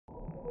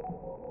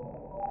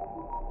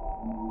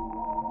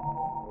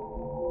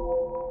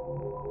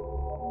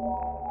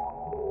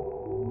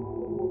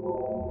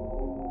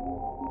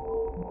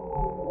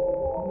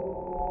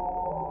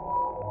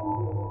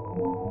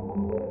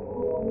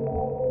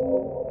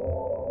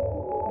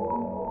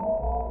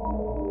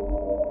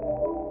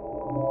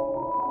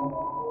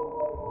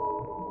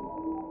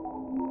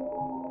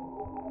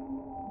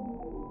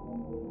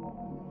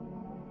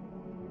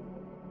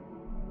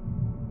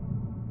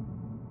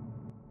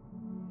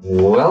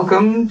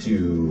Welcome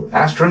to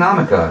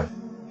Astronomica,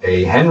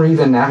 a Henry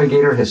the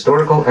Navigator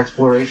historical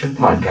exploration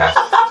podcast.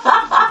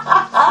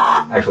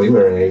 Actually,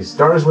 we're a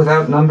Stars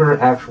Without Number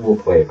actual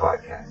play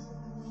podcast.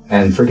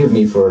 And forgive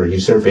me for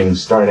usurping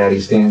Star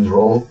Daddy Stan's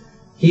role.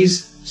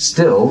 He's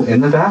still in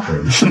the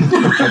bathroom.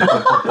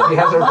 He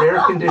has a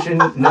rare condition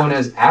known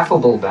as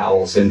affable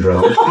bowel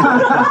syndrome. Sort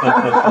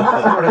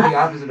of the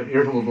opposite of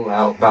irritable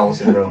bowel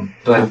syndrome.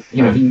 But,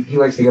 you know, he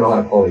likes to get a lot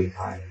of quality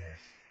time in there.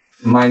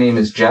 My name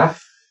is Jeff.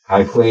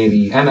 I play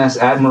the MS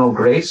Admiral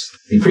Grace,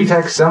 the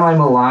Pretech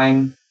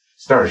semi-malign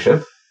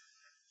starship,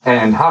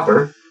 and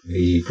Hopper,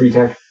 the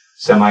Pretech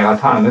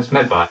semi-autonomous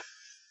medbot.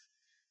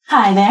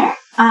 Hi there.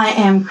 I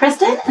am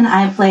Kristen, and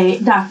I play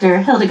Dr.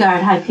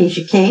 Hildegard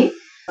Hypatia-Cade,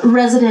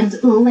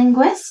 resident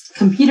linguist,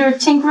 computer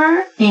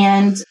tinkerer,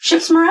 and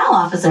ship's morale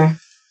officer.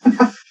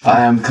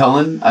 I am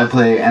Cullen. I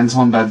play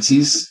Antoine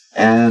Baptiste,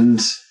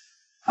 and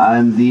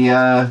I'm the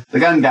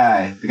gun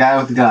guy, the guy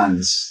with the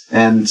guns,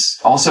 and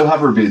also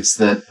hover boots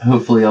that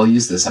hopefully I'll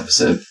use this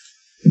episode.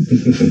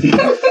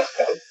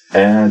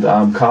 And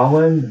I'm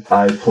Colin.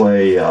 I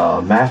play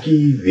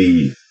Mackie,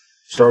 the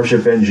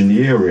starship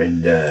engineer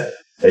and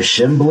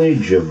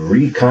assemblage of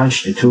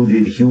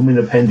reconstituted human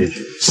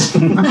appendages.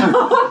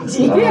 Oh,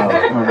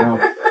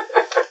 dear.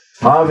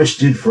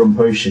 Harvested from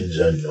persons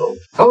unknown.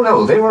 Oh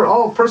no, they were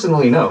all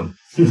personally known.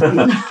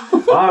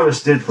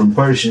 Harvested from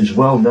persons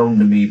well known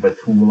to me, but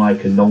whom I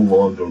can no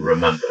longer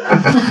remember.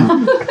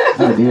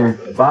 Oh dear.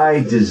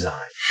 By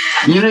design.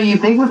 You know, you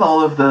think with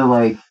all of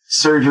the,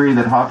 surgery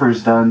that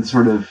Hopper's done,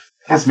 sort of,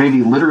 I guess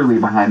maybe literally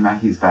behind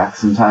Mackie's back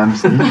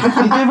sometimes, you give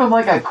him,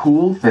 a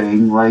cool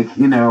thing,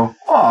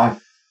 oh,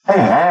 hey, I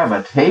have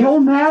a tail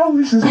now?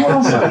 This is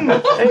awesome.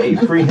 Hey,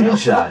 free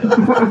headshot.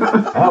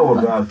 How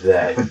about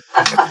that?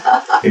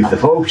 If the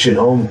folks at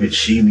home could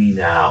see me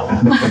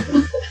now.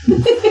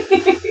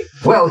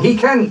 Well, he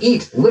can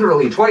eat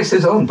literally twice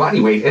his own body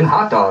weight in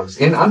hot dogs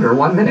in under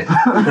 1 minute. So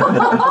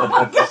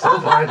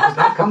far, it does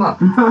not come up.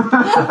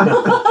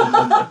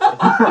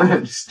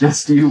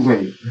 Just you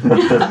wait.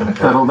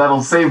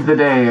 That'll save the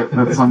day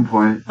at some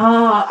point.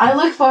 I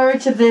look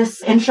forward to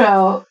this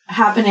intro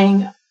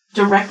happening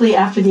directly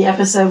after the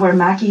episode where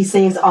Mackie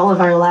saves all of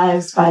our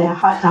lives by a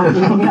hot dog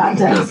eating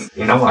contest.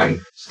 You know, I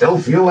still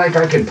feel like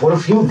I could put a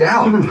few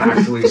down. I'm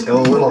actually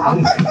still a little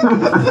hungry.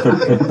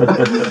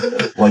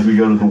 We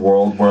go to the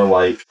world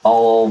where,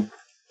 all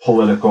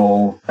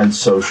political and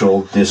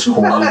social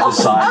discord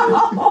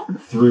decided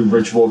through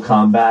ritual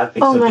combat,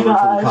 except the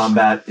ritual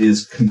combat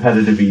is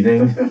competitive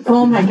eating.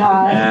 Oh my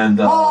god. And,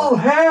 all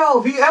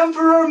hail the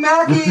Emperor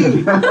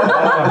Mackie!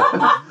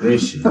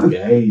 Listen,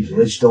 guys,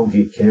 let's don't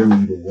get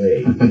carried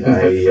away.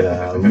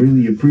 I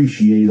really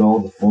appreciate all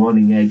the fun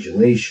and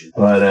adulation,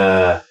 but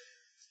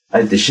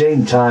at the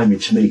same time,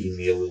 it's making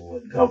me a little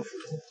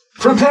uncomfortable.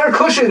 Prepare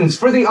cushions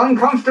for the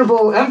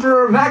uncomfortable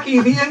Emperor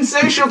Mackie the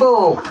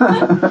Insatiable!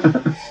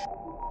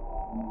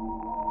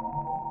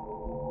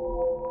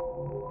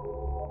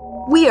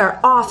 We are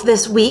off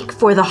this week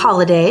for the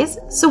holidays,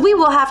 so we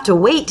will have to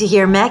wait to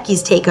hear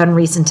Mackie's take on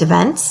recent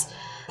events.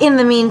 In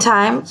the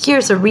meantime,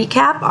 here's a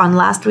recap on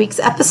last week's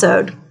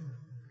episode.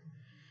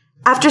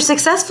 After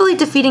successfully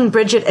defeating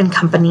Bridget and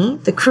company,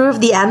 the crew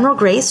of the Admiral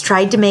Grace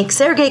tried to make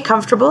Sergei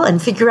comfortable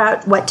and figure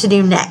out what to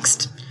do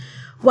next.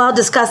 While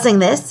discussing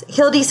this,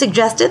 Hildy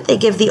suggested they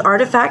give the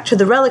artifact to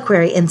the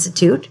Reliquary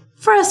Institute,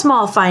 for a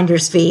small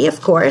finder's fee,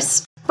 of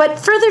course. But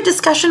further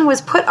discussion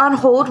was put on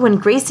hold when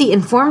Gracie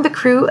informed the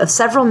crew of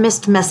several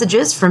missed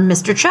messages from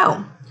Mr.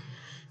 Cho.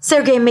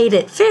 Sergei made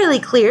it fairly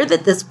clear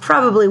that this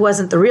probably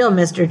wasn't the real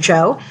Mr.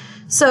 Cho,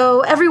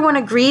 so everyone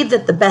agreed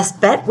that the best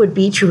bet would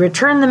be to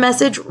return the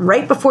message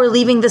right before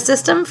leaving the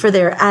system for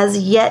their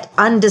as-yet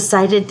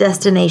undecided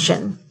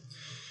destination.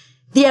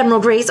 The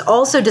Admiral Grace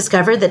also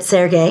discovered that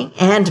Sergei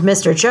and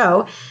Mr.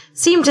 Cho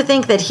seem to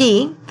think that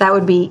he, that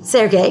would be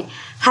Sergei,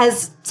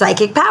 has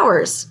psychic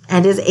powers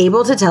and is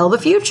able to tell the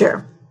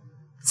future.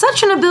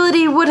 Such an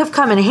ability would have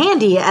come in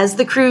handy as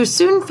the crew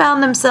soon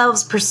found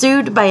themselves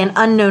pursued by an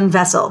unknown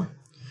vessel.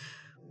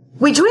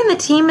 We join the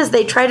team as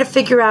they try to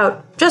figure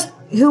out just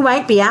who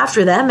might be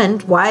after them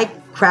and why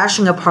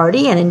crashing a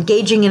party and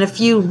engaging in a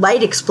few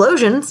light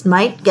explosions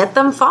might get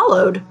them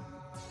followed.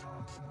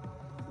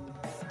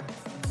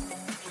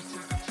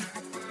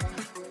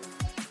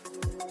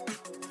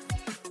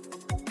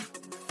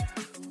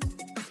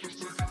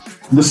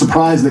 The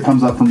surprise that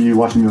comes up from you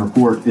watching the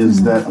report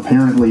is that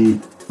apparently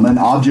an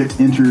object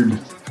entered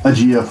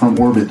Aegea from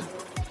orbit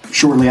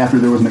shortly after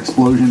there was an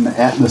explosion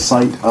at the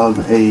site of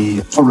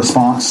a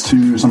response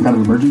to some kind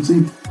of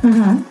emergency.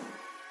 Mm-hmm.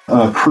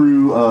 A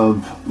crew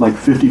of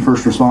 50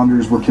 first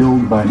responders were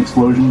killed by an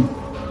explosion,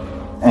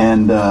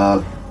 and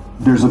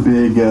there's a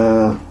big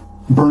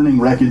burning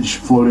wreckage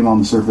floating on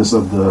the surface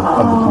of the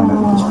planet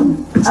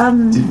at this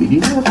point. Did we do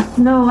that?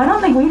 No, I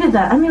don't think we did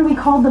that. I mean, we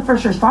called the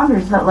first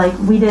responders, but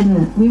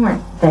we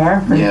weren't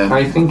there. Yeah.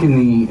 I think in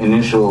the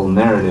initial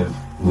narrative,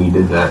 we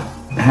did that.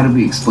 How did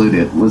we explode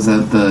it? Was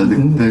that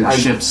the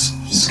ships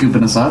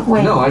scooping us up?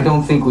 Wait. No, I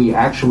don't think we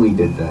actually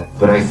did that.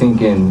 But I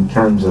think in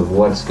terms of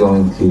what's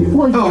going to...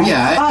 Well, Oh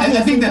yeah,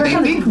 I think that they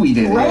think we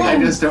did it. I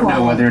just don't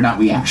know whether or not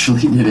we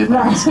actually did it.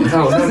 Right.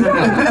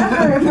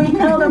 Oh, no. We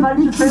killed a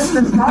bunch of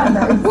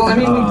responders. Well, I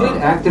mean, we did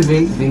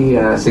activate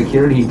the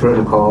security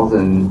protocols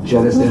and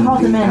jettison We called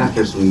the them in.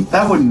 master suite.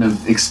 That wouldn't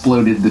have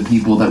exploded the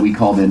people that we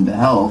called in to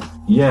help.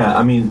 Yeah,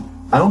 I mean,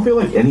 I don't feel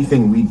like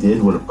anything we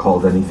did would have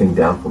called anything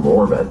down from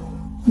orbit.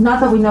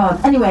 Not that we know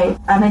of. Anyway,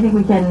 and I think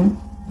we can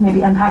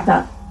maybe unpack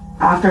that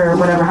after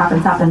whatever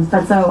happens.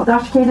 But so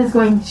Dr. Kate is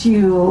going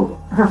to...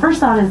 Her first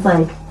thought is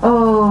like,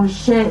 oh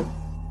shit,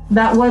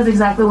 that was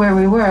exactly where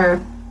we were.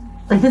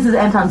 Like, this is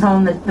Anton's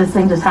home that this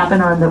thing just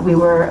happened on that we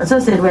were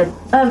associated with.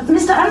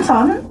 Mr.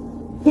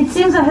 Anton, it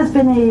seems there has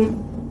been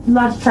a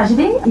large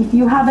tragedy. If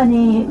you have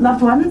any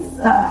loved ones,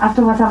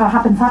 after whatever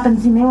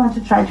happens, you may want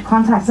to try to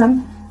contact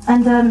them.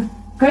 And,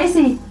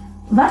 Gracie,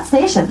 what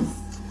stations?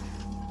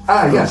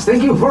 Yes,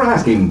 thank you for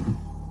asking.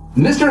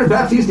 Mr.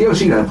 Baptiste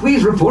Yoshida,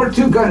 please report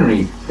to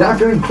gunnery.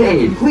 Dr.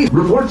 Cade, please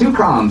report to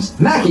comms.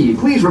 Mackie,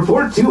 please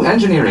report to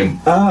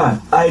engineering.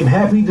 I'm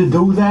happy to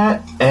do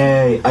that.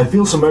 I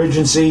feel some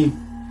urgency.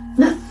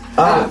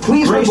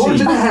 Please report Gracie.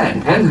 to the head,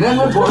 and then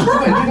report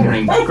to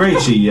engineering.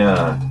 Gracie,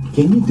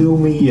 can you do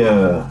me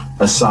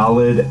a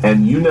solid?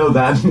 And you know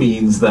that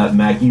means that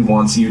Mackie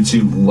wants you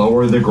to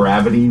lower the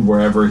gravity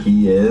wherever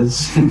he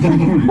is.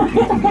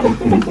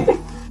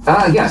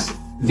 Yes,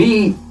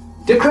 the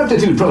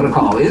decrepitude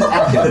protocol is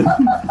active.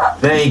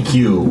 Thank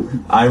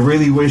you. I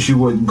really wish you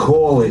wouldn't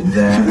call it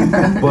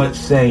that, but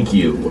thank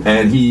you.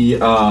 And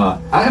he, I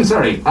am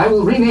sorry, I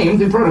will rename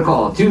the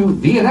protocol to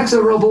the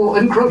inexorable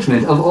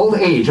encroachment of old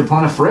age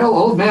upon a frail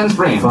old man's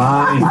frame.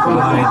 fine,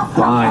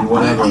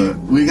 whatever.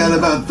 We got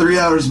about 3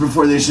 hours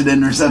before they should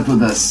intercept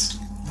with us.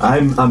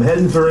 I'm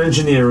heading for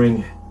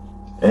engineering,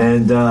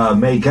 and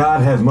may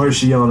God have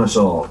mercy on us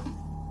all.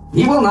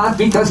 He will not,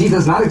 because he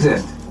does not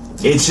exist.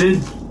 It's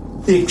an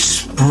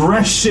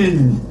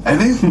expression. I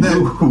think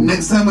that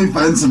next time we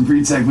find some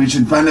pre-tech, we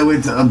should find a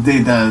way to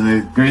update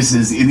the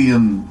Grace's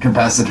idiom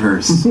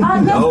capacitors.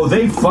 No,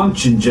 they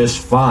function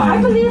just fine.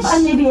 I believe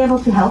I may be able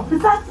to help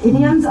with that.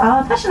 Idioms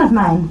are a passion of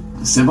mine.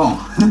 C'est bon.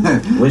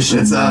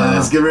 Listen,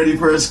 let's get ready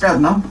for a scrap,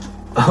 no?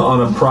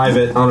 on a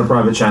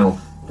private channel.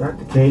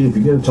 Dr. Kate, if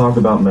you're going to talk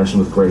about messing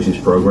with Gracie's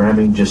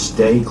programming, just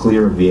stay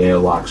clear of the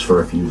airlocks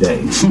for a few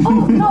days.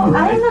 Oh, no,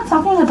 I'm not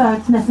talking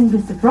about messing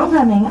with the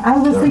programming. I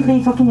was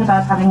simply talking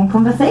about having a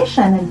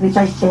conversation in which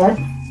I shared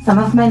some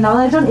of my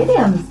knowledge on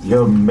idioms.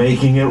 You're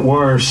making it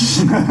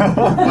worse.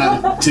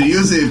 Well, to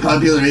use a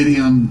popular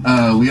idiom,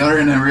 we are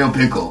in a real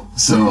pickle.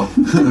 So,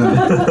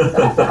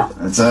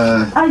 that's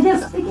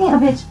Yes, speaking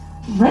of which,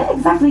 where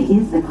exactly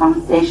is the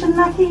conversation,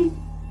 Mackie?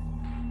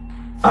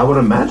 I would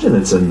imagine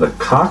it's in the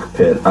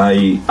cockpit.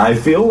 I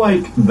feel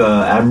like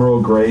the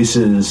Admiral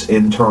Grace's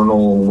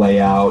internal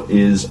layout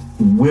is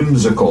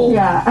whimsical.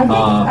 Yeah,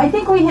 I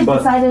think we had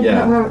decided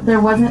that there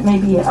wasn't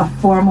maybe a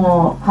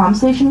formal comm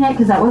station yet,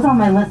 because that was on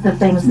my list of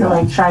things to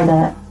like try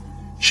to.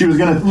 She's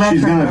gonna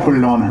put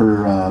it on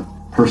her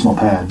personal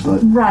pad, but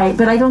Right,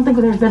 but I don't think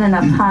there's been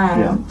enough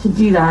time to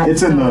do that.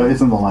 it's in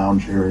the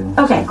lounge area.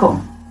 Okay,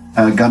 cool.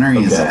 gunnery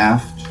is Okay.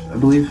 aft, I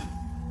believe.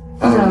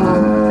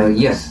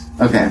 Yes.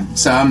 Okay,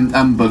 so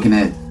I'm booking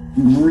it.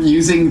 We're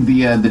using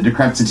the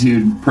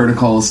decrepitude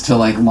protocols to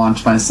like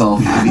launch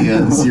myself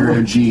via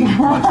 0G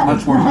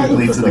much more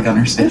quickly to the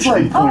gunner It's station.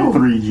 like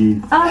 0.3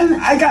 G.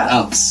 I got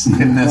ups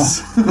in this.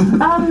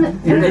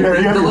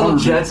 The little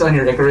jets on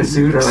your Icarus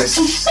suit are like...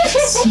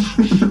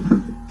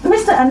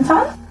 Mr.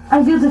 Anton, I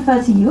will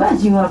defer to you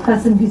as you are a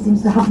person who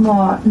seems to have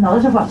more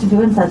knowledge of what to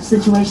do in such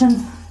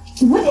situations.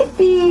 Would it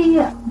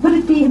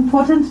be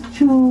important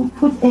to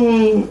put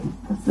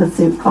what's the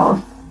suit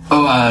called?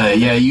 Oh,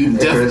 yeah, you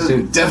Icarus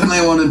suit. definitely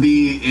want to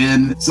be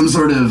in some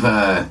sort of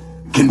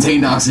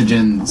contained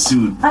oxygen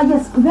suit.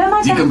 Yes, where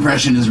might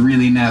Decompression is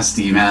really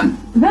nasty, man.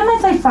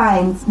 I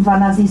find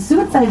one of these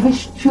suits? I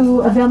wish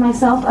to avail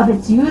myself of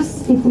its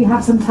use if we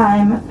have some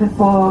time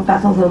before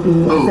battle will be.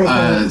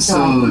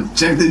 So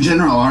check the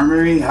general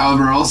armory.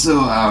 However, also,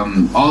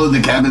 all of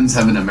the cabins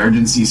have an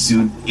emergency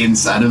suit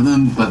inside of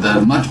them, but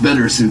the much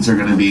better suits are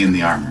going to be in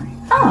the armory.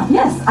 Oh,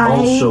 yes,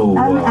 Also,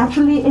 I'm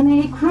actually in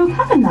a crew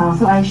cabin now,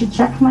 so I should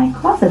check my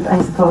closet,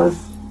 I suppose.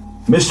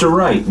 Mr.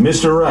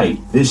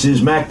 Wright, this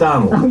is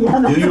MacDonald. Oh, yeah,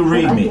 that's Do you a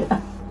read good me?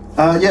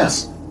 idea.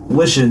 Yes.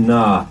 Listen,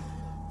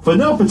 for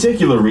no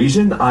particular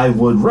reason, I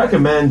would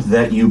recommend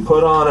that you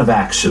put on a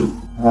vac suit.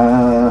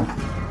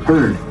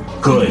 Heard.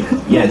 Good.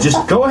 Yeah,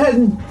 just go ahead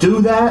and do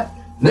that.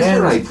 Mr.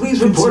 And Wright,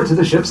 please report to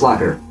the ship's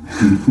locker.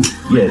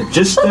 Yeah,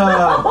 just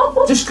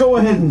go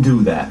ahead and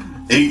do that.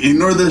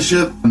 Ignore the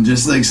ship and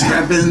just like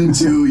strap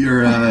into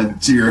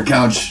your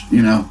couch,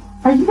 you know.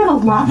 Are you gonna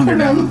lock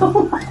him in?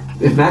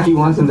 If Mackie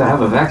wants him to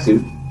have a vac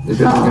suit, the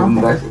ship will give him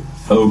a vac suit.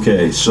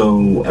 Okay,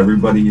 so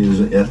everybody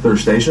is at their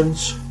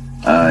stations?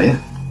 Yeah.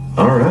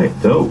 All right,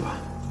 dope.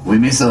 We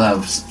may still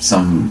have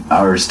some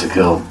hours to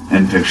kill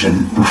in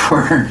fiction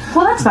before.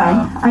 Well, that's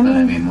fine. But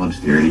I mean, we'll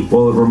just be ready.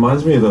 Well, it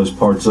reminds me of those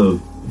parts of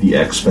the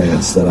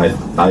Expanse that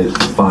I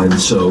find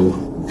so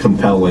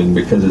compelling,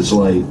 because it's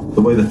like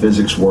the way the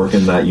physics work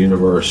in that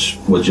universe,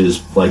 which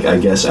is like, I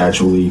guess,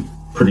 actually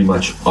pretty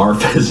much our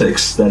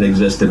physics that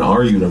exist in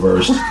our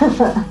universe.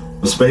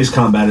 Space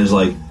combat is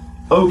like,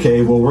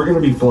 okay, well, we're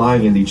going to be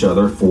flying at each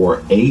other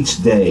for 8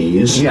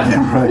 days.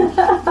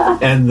 Right.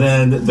 And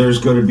then there's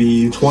going to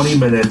be 20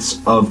 minutes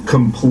of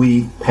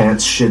complete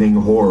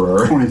pants-shitting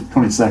horror.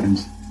 20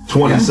 seconds.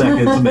 20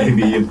 seconds,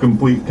 maybe, of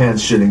complete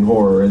pants-shitting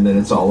horror, and then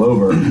it's all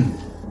over.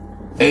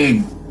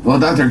 Hey, well,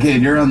 Dr.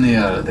 Cade, you're on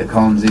the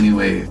comms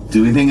anyway.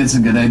 Do we think it's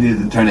a good idea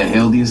to try to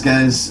hail these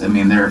guys? I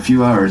mean, they're a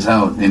few hours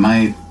out. They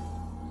might...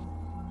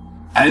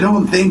 I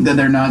don't think that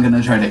they're not going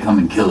to try to come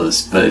and kill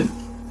us, but...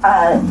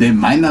 they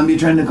might not be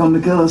trying to come to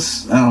kill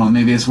us. I don't know,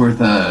 maybe it's worth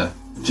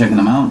checking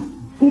them out.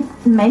 It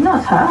may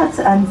not hurt,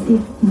 and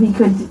if we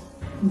could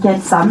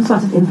get some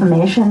sort of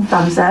information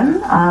from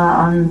them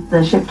on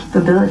the ship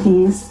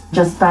capabilities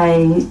just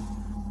by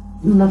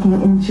looking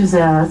into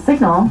their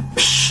signal.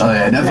 Oh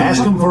yeah, definitely.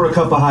 Ask them for a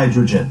cup of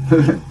hydrogen.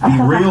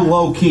 Be real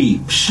low-key.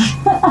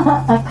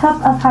 A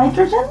cup of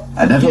hydrogen?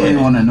 I definitely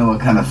want to know what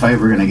kind of fight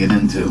we're going to get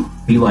into.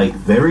 Be like,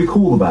 very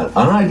cool about it.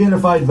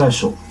 Unidentified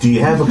vessel. Do you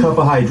have a cup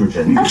of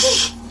hydrogen?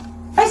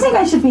 I think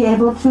I should be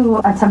able to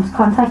attempt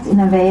contact in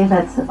a way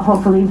that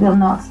hopefully will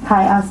not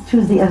tie us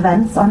to the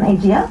events on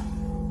Aegea.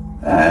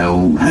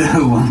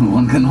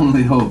 One can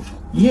only hope.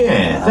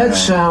 Yeah, that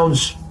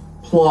sounds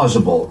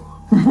plausible.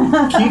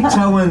 Keep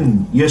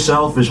telling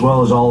yourself as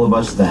well as all of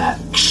us that.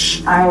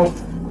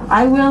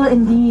 I will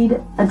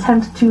indeed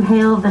attempt to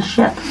hail the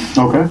ship.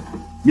 Okay.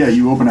 Yeah,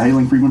 you open a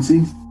hailing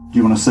frequency. Do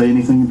you want to say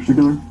anything in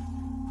particular?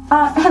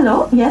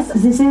 Hello, yes,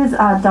 this is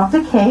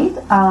Dr. Cade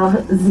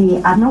of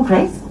the Admiral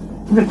Grace,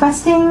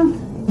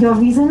 requesting your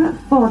reason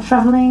for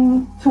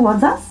traveling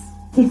towards us.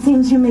 It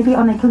seems you may be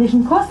on a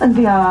collision course, and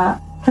we are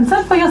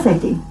concerned for your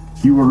safety.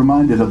 You were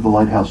reminded of the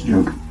lighthouse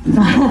joke.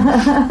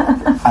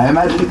 I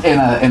imagine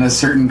in a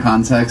certain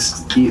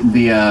context,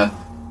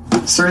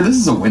 sir, this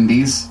is a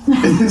Wendy's.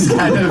 It's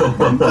kind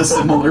of a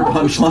similar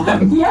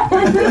punchline.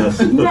 Yes,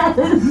 yes.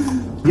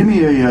 Give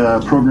me a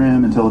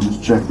program intelligence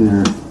check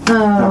there,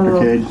 Dr.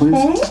 Cade, please.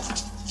 Okay.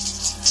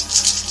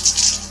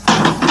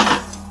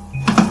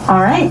 All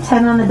right,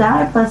 10 on the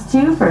die plus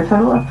 2 for a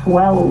total of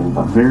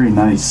 12. Very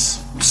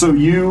nice. So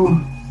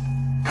you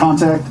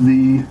contact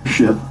the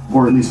ship,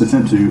 or at least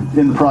attempt to,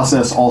 in the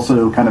process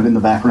also kind of in the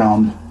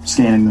background,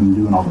 scanning them,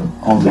 doing all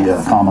the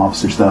comm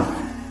officer stuff,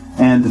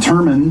 and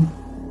determine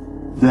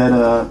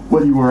that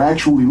what you were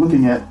actually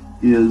looking at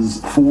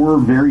is 4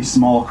 very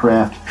small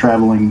craft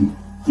traveling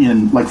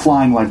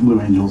flying like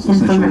Blue Angels,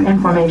 essentially.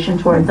 Information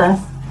towards us.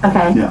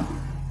 Okay. Yeah.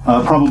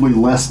 Probably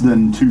less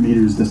than 2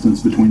 meters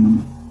distance between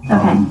them.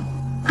 Okay.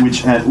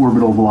 Which at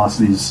orbital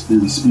velocities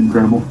is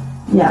incredible.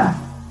 Yeah.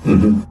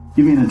 Mm-hmm.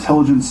 Give me an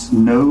intelligence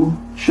no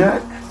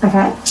check.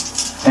 Okay.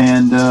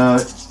 And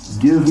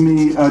give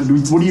me...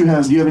 what do you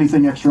have? Do you have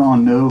anything extra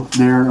on no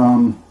there,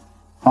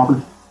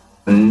 Hopper?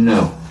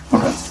 No.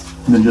 Okay.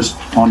 Then just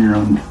on your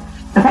own.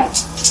 Okay.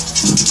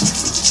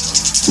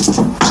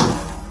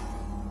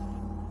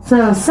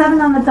 So 7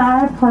 on the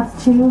die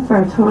plus 2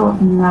 for a total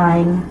of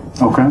 9.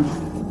 Okay.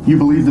 You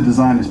believe the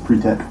design is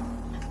pre-tech.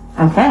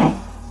 Okay.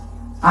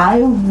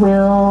 I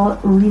will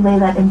relay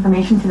that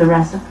information to the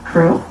rest of the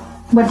crew.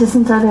 What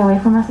distance are they away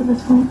from us at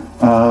this point?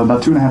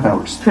 About 2.5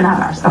 hours. 2.5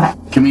 hours, okay.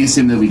 Can we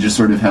assume that we just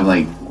sort of have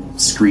like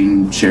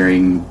screen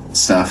sharing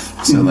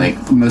stuff? So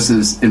like most of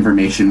this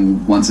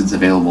information, once it's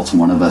available to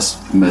one of us,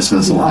 most of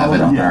us will have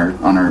it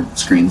on our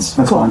screens.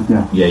 That's fine,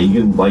 yeah. Yeah,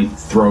 you can like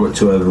throw it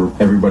to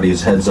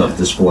everybody's heads-up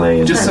display.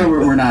 And Just so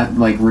we're not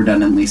like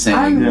redundantly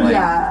saying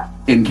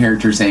in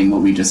character saying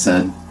what we just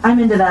said. I'm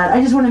into that.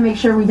 I just want to make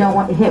sure we don't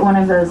want to hit one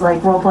of those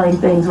like role-playing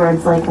things where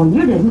it's like, well,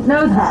 you didn't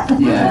know that.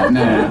 Yeah,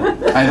 no.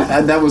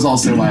 I that was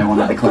also why I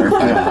wanted to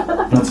clarify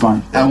that. That's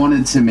fine. I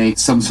wanted to make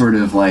some sort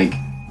of like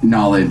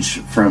knowledge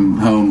from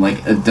home.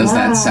 Like, does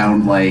that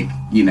sound like,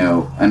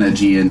 an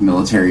Aegean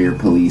military or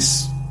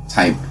police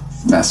type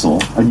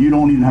vessel? You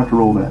don't even have to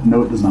roll that.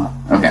 No, it does not.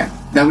 Okay.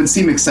 That would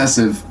seem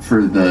excessive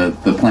for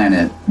the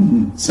planet,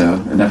 so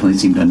it definitely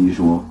seemed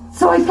unusual.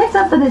 So I picked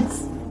up that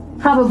it's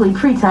probably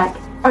pre-tech.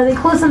 Are they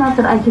close enough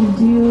that I can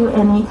do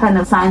any kind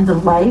of signs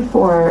of life,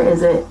 or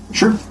is it...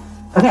 Sure.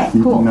 Okay,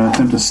 You cool. can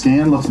attempt to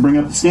scan. Let's bring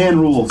up the scan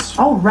rules.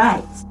 All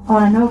right. I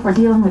want to know if we're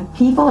dealing with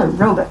people or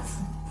robots.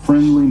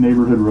 Friendly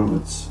neighborhood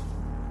robots.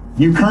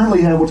 You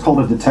currently have what's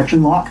called a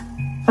detection lock.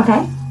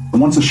 Okay.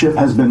 Once a ship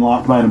has been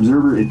locked by an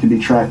observer, it can be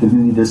tracked at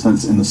any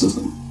distance in the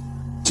system.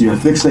 So you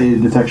have fixed a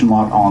detection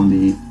lock on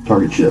the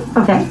target ship.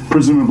 Okay.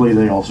 Presumably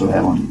they also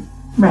have on you.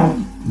 Right.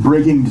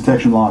 Breaking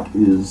detection lock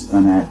is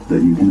an act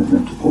that you can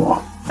attempt to pull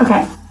off.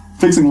 Okay.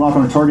 Fixing a lock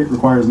on a target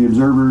requires the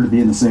observer to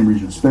be in the same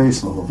region of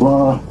space, blah, blah,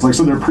 blah. It's like,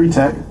 so they're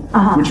pre-tech,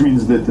 which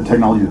means that the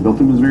technology that built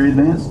them is very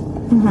advanced,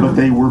 but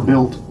they were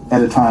built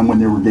at a time when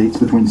there were gates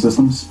between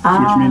systems,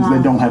 which means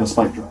they don't have a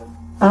spike drive.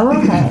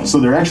 Okay. So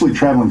they're actually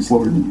traveling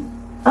slower than you.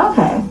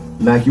 Okay.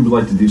 Mac, you would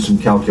like to do some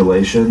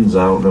calculations.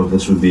 I don't know if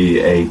this would be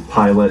a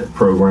pilot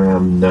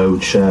program, no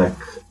check,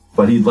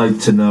 but he'd like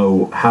to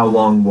know how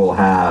long we'll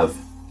have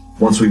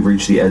once we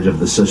reach the edge of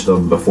the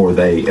system before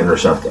they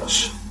intercept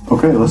us.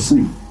 Okay, let's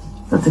see.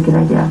 That's a good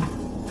idea.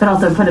 But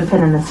also put a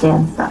pin in the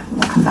scan stuff, and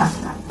we'll come back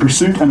to that.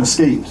 Pursuit and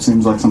escape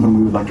seems like something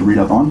we would like to read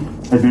up on.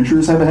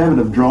 Adventurers have a habit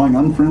of drawing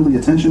unfriendly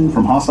attention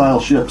from hostile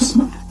ships.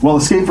 While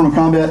escape from a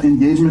combat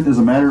engagement is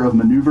a matter of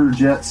maneuver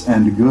jets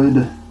and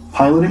good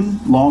piloting,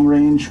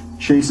 long-range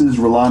chases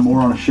rely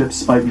more on a ship's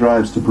spike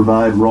drives to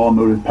provide raw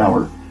motive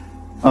power.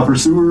 A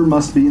pursuer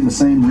must be in the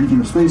same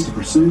region of space to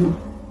pursue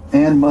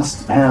and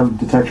must have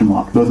detection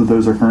lock. Both of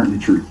those are currently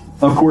true.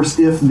 Of course,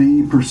 if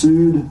the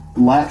pursued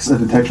lacks a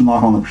detection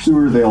lock on the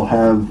pursuer, they'll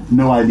have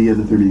no idea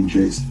that they're being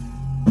chased.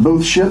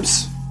 Both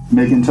ships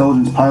make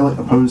intelligence pilot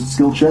opposed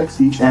skill checks,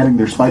 each adding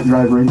their spike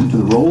drive rating to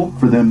the roll.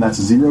 For them, that's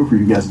a 0. For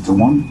you guys, it's a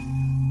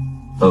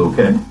 1.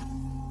 Okay.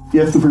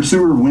 If the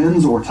pursuer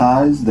wins or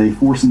ties, they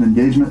force an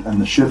engagement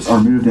and the ships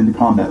are moved into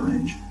combat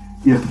range.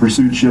 If the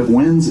pursued ship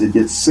wins, it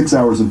gets 6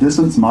 hours of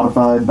distance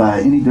modified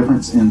by any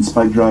difference in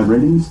spike drive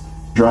ratings.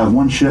 Drive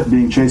 1 ship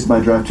being chased by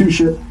Drive 2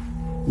 ship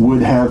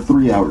would have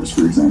 3 hours,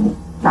 for example.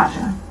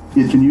 Gotcha.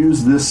 It can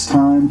use this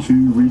time to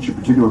reach a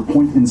particular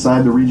point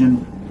inside the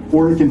region,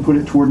 or it can put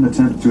it toward an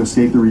attempt to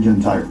escape the region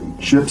entirely.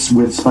 Ships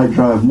with Spike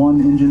Drive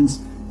 1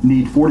 engines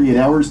need 48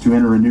 hours to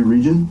enter a new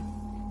region,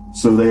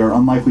 so they are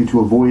unlikely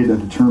to avoid a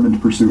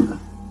determined pursuer.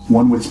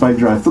 One with Spike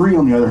Drive 3,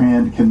 on the other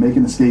hand, can make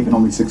an escape in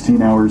only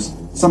 16 hours.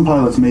 Some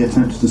pilots may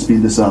attempt to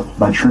speed this up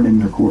by trimming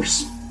their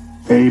course.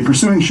 A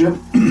pursuing ship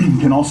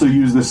can also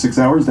use this 6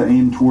 hours to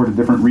aim toward a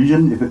different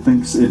region if it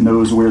thinks it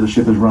knows where the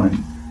ship is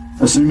running.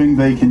 Assuming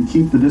they can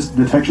keep the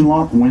detection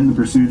lock when the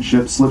pursued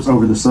ship slips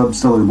over the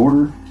substellar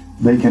border,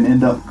 they can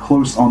end up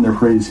close on their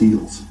prey's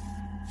heels.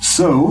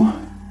 So,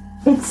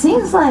 It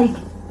seems like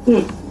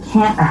it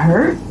can't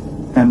hurt.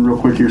 and real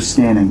quick, here's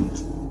scanning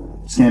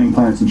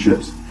planets and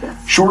ships.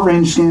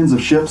 Short-range scans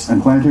of ships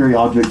and planetary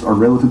objects are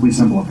relatively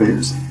simple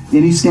affairs.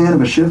 Any scan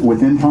of a ship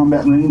within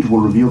combat range will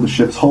reveal the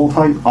ship's hull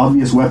type,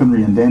 obvious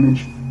weaponry and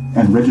damage,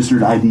 and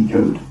registered ID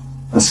code.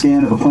 A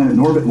scan of a planet in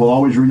orbit will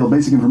always reveal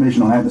basic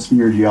information on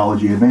atmosphere,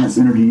 geology, advanced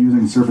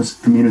energy-using surface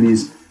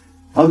communities,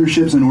 other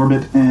ships in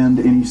orbit, and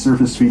any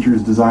surface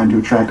features designed to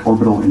attract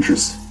orbital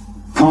interest.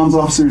 Comms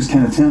officers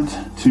can attempt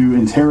to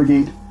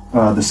interrogate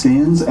the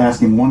scans,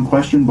 asking one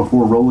question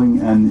before rolling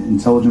an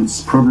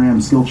intelligence program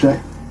skill check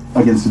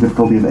against a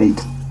difficulty of 8.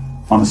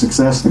 On a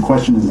success, the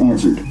question is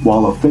answered,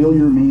 while a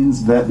failure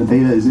means that the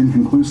data is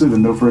inconclusive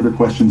and no further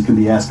questions can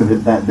be asked of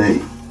it that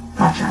day.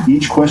 Gotcha.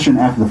 Each question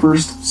after the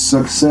first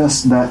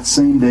success that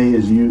same day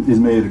is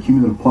made at a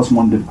cumulative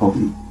 +1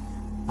 difficulty.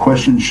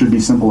 Questions should be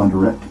simple and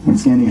direct. When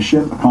scanning a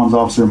ship, a comms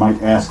officer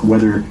might ask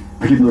whether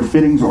particular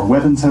fittings or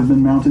weapons have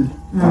been mounted,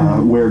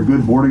 where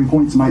good boarding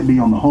points might be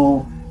on the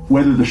hull,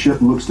 whether the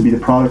ship looks to be the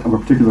product of a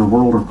particular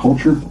world or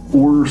culture,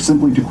 or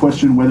simply to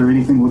question whether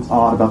anything looks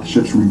odd about the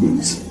ship's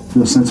readings.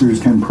 The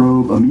sensors can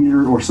probe a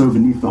meter or so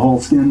beneath the hull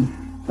skin,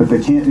 but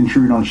they can't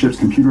intrude on a ship's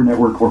computer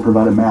network or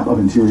provide a map of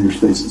interior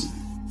spaces.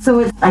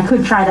 So I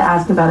could try to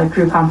ask about a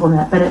crew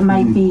complement, but it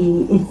might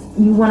be,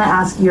 you want to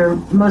ask your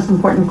most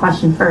important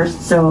question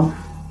first, so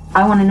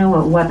I want to know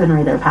what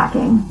weaponry they're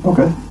packing.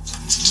 Okay.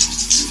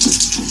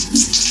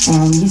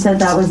 And you said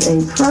that was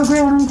a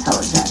program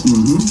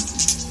intelligence.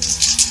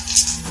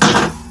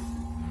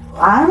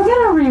 I'm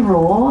going to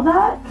re-roll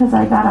that, because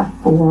I got a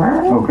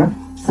 4. Okay.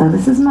 So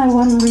this is my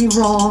one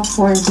re-roll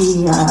for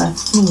the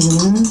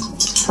scene.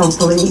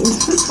 Hopefully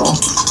it's fruitful.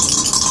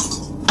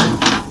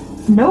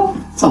 Nope.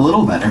 It's a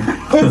little better.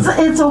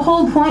 It's a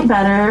whole point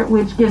better,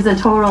 which gives a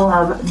total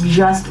of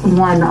just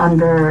 1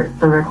 under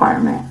the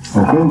requirement. So.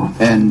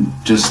 Okay. And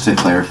just to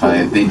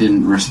clarify, they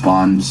didn't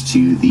respond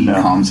to the No.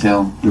 comms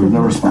hail? There was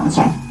no response.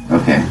 Okay.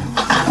 Okay.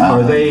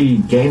 Are they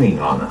gaining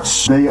on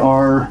us? They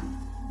are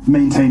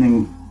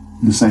maintaining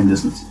the same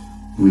distance.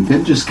 We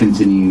could just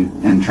continue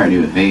and try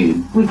to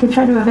evade. We could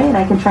try to evade.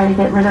 I could try to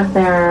get rid of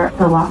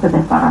the lock that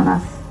they put on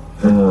us.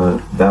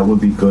 That would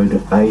be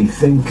good. I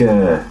think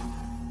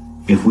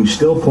if we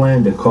still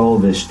plan to call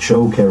this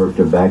Cho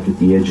character back at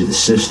the edge of the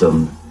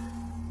system,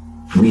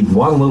 we'd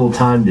want a little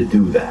time to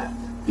do that.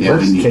 Yeah,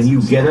 we need Can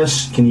you get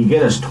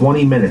us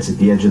 20 minutes at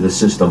the edge of the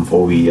system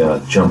before we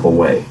jump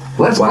away?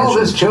 Let's Why call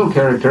should- this Cho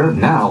character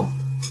now.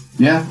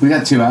 Yeah, we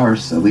got 2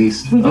 hours at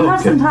least. We do have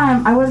Okay. some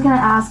time. I was going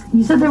to ask,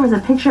 you said there was a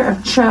picture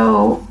of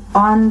Cho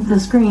on the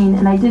screen,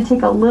 and I did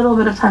take a little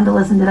bit of time to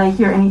listen. Did I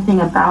hear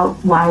anything about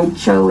why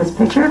Cho is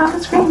pictured on the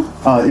screen?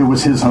 It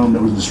was his home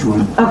that was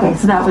destroyed. Okay,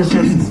 so that was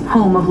just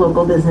home of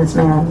local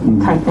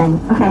businessman type thing.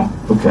 Okay.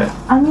 Okay.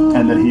 I mean...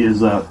 And that he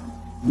is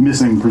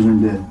missing,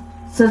 presumed dead.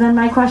 So then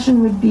my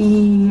question would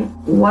be,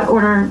 what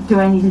order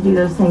do I need to do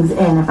those things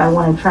in if I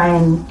want to try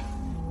and...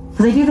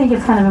 Because I do think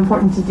it's kind of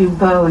important to do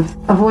both.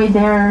 Avoid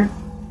their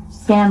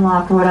scan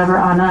lock or whatever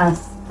on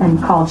us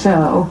and call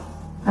Cho.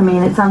 I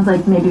mean, it sounds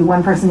like maybe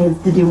one person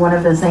needs to do one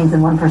of those things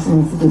and one person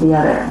needs to do the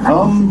other.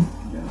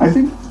 I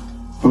think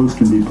both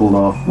can be pulled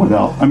off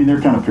without... I mean, they're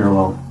kind of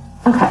parallel.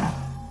 Okay.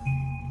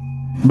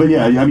 But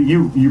yeah, I mean,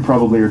 you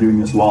probably are doing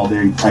this while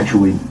they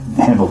actually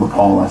handle the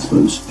call, I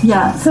suppose.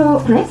 Yeah, so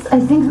Grace, I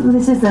think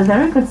this is a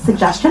very good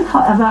suggestion.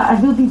 However, I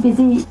will be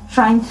busy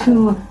trying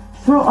to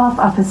throw off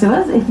our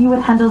pursuers if you would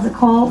handle the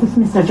call with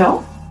Mr.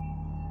 Joe.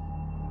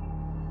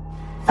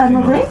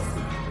 Admiral Grace?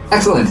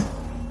 Excellent.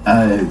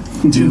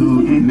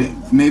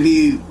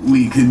 Maybe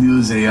we could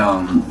use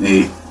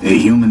a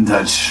human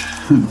touch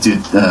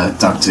to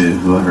talk to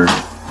whoever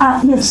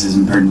Yes. is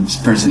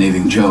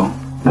impersonating Joe.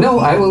 No,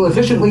 I will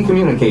efficiently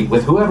communicate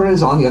with whoever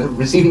is on the other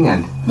receiving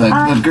end.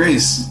 But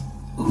Grace,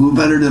 who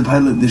better to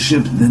pilot the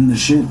ship than the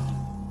ship?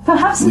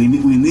 Perhaps, We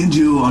need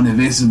you on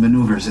evasive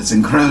maneuvers. It's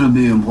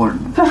incredibly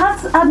important.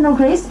 perhaps, Admiral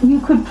Grace, you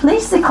could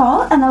place the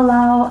call and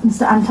allow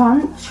Mr.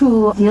 Anton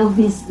to deal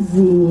with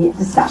the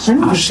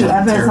discussion with shit,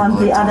 whoever is on terrible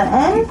the other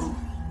end.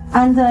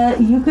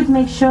 And you could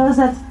make sure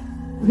that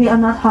we are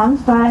not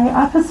harmed by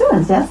our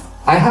pursuers, yes?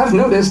 I have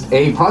noticed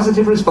a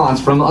positive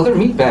response from other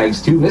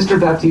meatbags to Mr.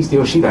 Baptiste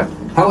Yoshida.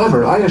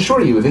 However, I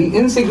assure you, the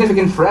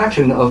insignificant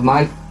fraction of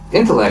my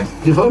intellect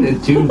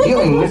devoted to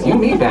dealing with you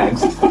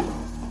meatbags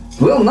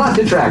will not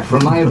detract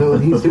from my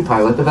abilities to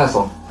pilot the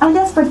vessel.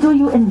 Yes, but do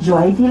you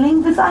enjoy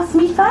dealing with us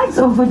meatbags,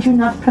 or would you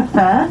not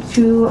prefer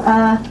to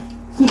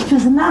keep to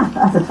the map,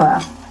 as it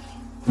were?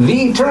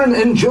 The term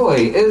enjoy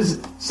is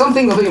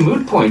something of a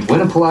moot point when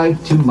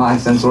applied to my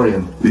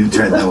sensorium. We've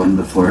tried that one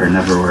before. It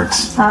never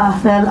works.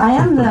 Well, I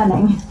am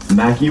learning.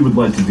 Mackie would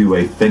like to do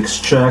a fix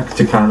check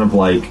to kind of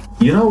like,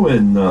 you know,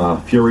 in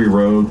Fury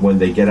Road when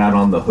they get out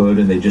on the hood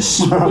and they just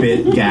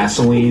spit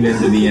gasoline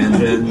into the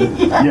engine.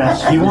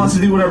 Yes. He wants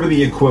to do whatever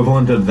the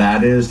equivalent of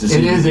that is to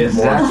see It if is he get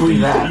more exactly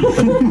speed.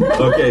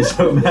 that. Okay,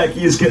 so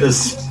Mackie is gonna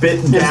spit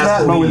It's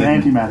that, but with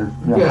gasoline.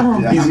 antimatter. Yeah.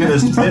 Yeah. He's gonna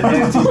spit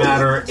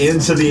antimatter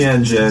into the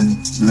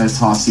engine. And I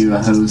toss you a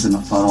hose in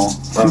a funnel.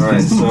 All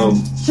right, so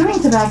Chewing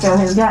tobacco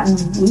has gotten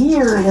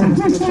weird in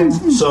the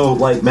future.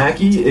 like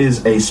Mackie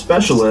is a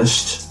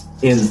specialist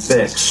in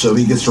fix, so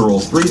he gets to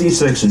roll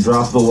 3d6 and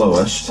drop the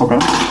lowest. Okay.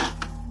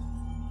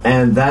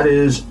 And that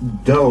is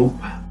dope.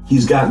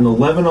 He's got an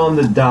 11 on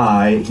the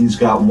die. He's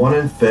got 1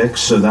 in fix,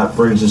 so that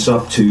brings us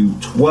up to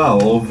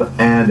 12.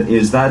 And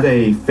is that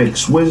a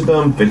fixed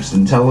wisdom, fixed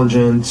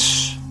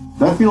intelligence?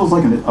 That feels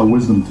like a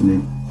wisdom to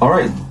me. All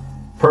right,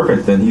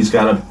 perfect. Then he's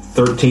got a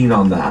 13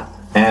 on that.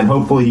 And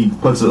hopefully he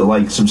puts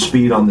like some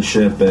speed on the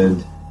ship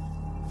and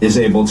is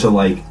able to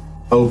like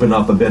open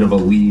up a bit of a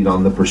lead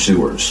on the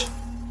pursuers.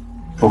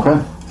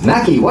 Okay.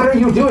 Mackie, what are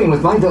you doing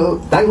with my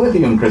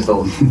dilithium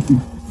crystals?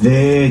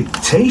 They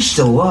taste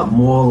a lot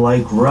more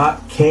like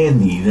rock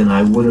candy than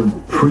I would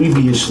have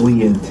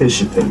previously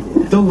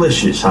anticipated.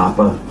 Delicious,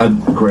 Hopper.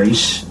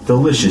 Grace.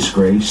 Delicious,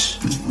 Grace.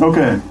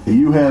 Okay.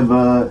 You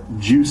have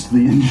juiced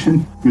the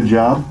engine. Good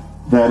job.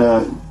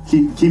 That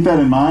keep that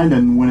in mind,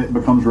 and when it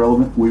becomes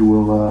relevant, we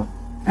will.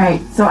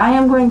 Alright, so I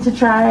am going to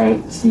try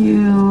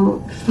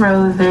to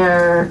throw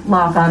their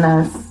lock on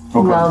us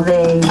while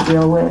they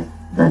deal with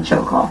the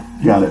chokehold.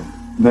 Got it.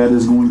 That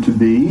is going to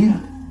be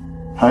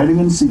hiding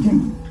and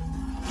seeking.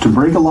 To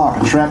break a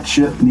lock, a trapped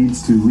ship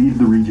needs to leave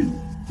the region.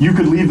 You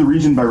could leave the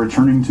region by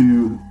returning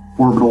to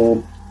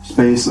orbital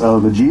space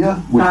of Aegea,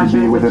 which would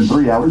be within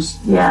 3 hours.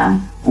 Yeah.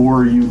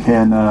 Or you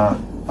can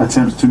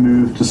attempt to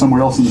move to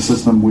somewhere else in the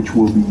system, which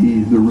will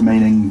be the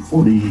remaining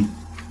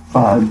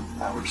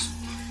 45 hours.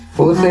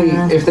 Well,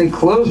 if they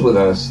close with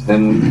us,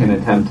 then we can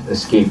attempt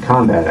escape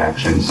combat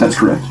actions. That's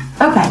correct.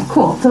 Okay,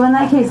 cool. So in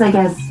that case, I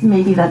guess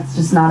maybe that's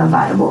just not a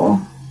viable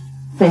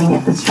thing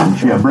at this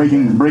juncture. Yeah,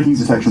 breaking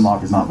detection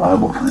lock is not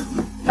viable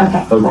currently.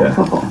 Okay, cool.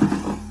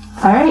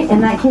 All right,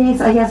 in that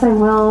case, I guess I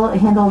will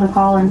handle the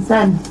call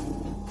instead.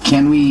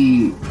 Can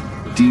we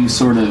do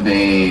sort of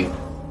a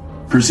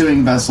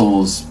pursuing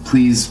vessels,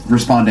 please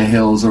respond to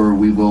hails or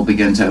we will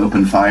begin to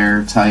open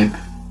fire type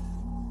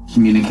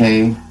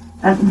communique?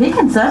 We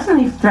can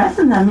certainly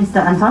threaten them,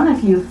 Mr. Anton,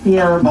 if you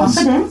feel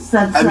confident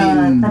that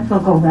that will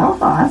go well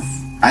for us.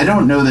 I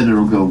don't know that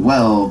it'll go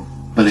well,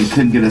 but it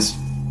could get us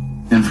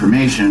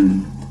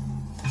information.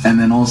 And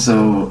then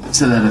also,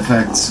 to that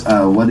effect,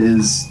 what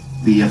is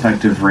the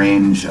effective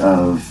range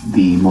of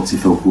the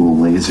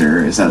multifocal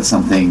laser? Is that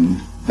something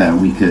that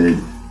we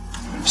could...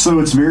 So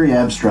it's very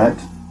abstract.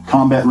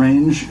 Combat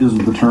range is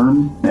the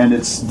term, and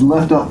it's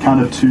left up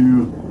kind of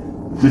to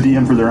the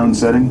DM for their own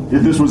setting.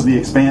 If this was the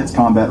Expanse,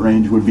 combat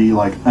range would be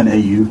like an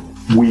AU.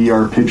 We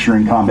are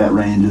picturing combat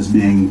range as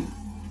being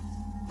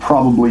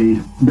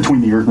probably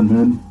between the Earth and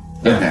Moon.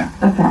 Okay.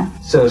 Okay.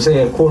 So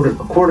say a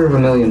quarter of a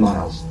million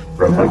miles,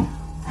 roughly.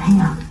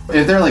 Hang on.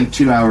 If they're like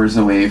 2 hours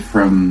away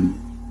from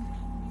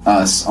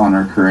us on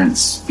our current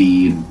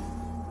speed,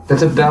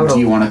 That's about do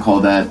you want to call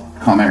that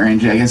combat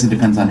range? I guess it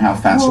depends on how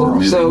fast we're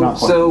moving.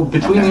 So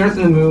between the Earth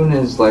and the Moon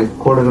is like a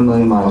quarter of a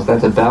million miles.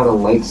 That's about a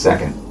light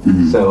second.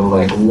 Mm-hmm. So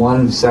like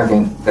 1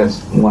 second, that's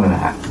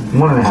 1.5.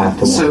 1.5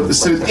 to 1.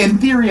 So in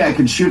theory, I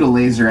could shoot a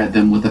laser at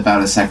them with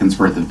about a second's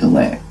worth of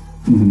delay.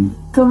 Mm-hmm.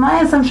 So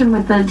my assumption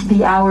with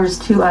the hours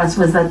to us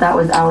was that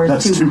was hours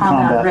That's to to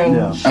combat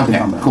range. Yeah, Okay,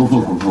 combat.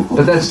 cool.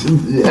 But that's,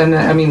 and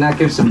I mean, that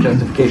gives some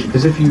justification,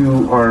 because if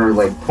you are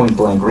like point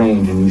blank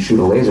range and you shoot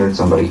a laser at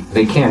somebody,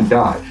 they can't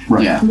dodge.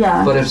 Right. Yeah.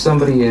 Yeah. But if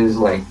somebody is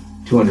like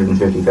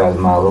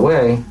 250,000 miles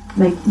away,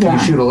 you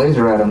shoot a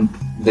laser at them,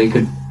 they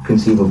could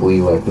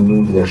conceivably like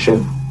move their ship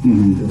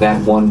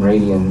that one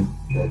radian.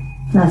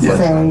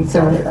 Necessary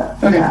to...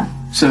 Okay.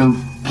 Yeah. So,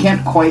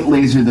 can't quite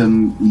laser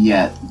them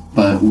yet,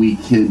 but we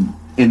could,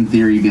 in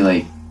theory, be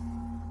like,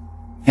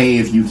 hey,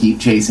 if you keep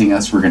chasing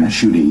us, we're going to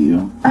shoot at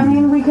you. I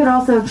mean, we could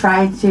also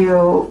try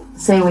to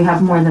say we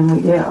have more than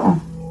we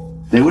do.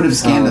 They would have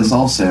scanned us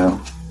also.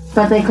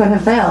 But they could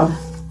have failed.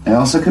 They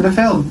also could have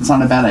failed. It's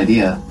not a bad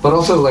idea. But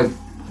also, like,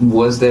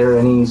 was there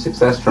any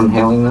success from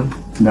hailing them?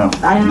 No.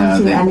 I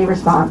didn't see any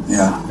response.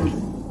 Yeah.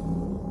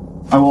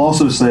 I will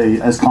also say,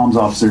 as comms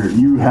officer,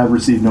 you have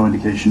received no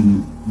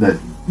indication that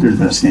there's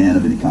been a scan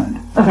of any kind.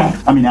 Okay.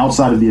 I mean,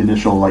 outside of the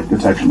initial, like,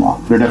 detection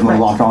lock. They're definitely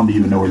locked on to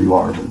even know where you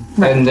are.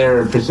 But And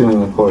they're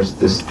pursuing, of course,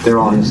 they're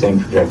on the same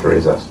trajectory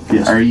as us.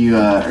 yes. Are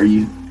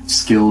you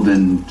skilled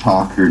in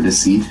talk or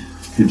deceit?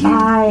 Could you?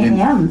 I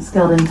am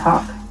skilled in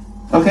talk.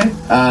 Okay.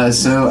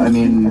 So I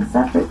mean, A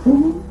separate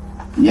thing?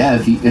 yeah.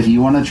 If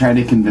you want to try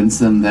to convince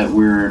them that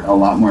we're a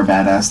lot more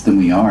badass than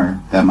we are,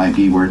 that might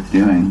be worth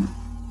doing.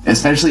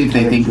 Especially if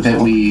they think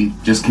that we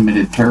just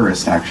committed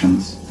terrorist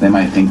actions. They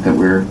might think that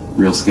we're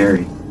real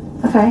scary.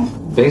 Okay.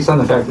 Based on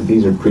the fact that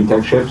these are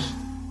pretext ships,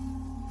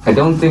 I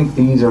don't think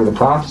these are the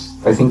cops.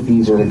 I think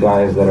these are the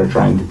guys that are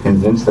trying to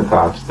convince the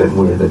cops that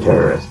we're the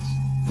terrorists.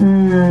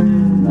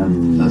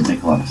 That does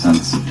make a lot of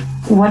sense.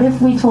 What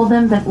if we told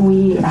them that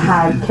we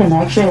had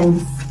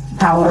connections,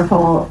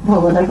 powerful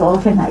political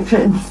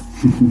connections?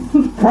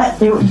 That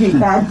it would be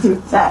bad to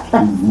attack.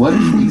 What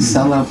if we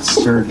sell out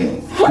Sergey?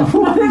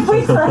 What if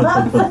we set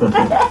up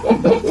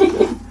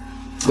the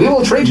We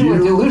will trade you a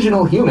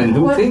delusional human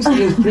who thinks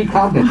he is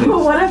precognitive.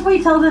 What if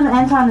we tell them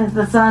Anton is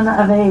the son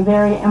of a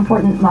very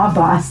important mob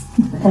boss,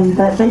 and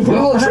that they We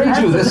don't will trade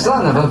you the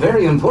son of a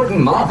very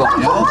important mob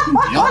boss.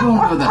 Y'all don't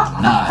know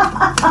that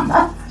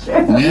not.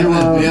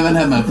 We haven't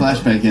had my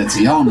flashback yet, so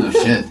y'all know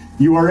shit.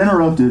 You are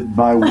interrupted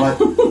by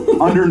what,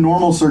 under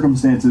normal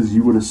circumstances,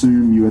 you would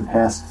assume you had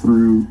passed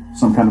through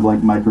some kind of like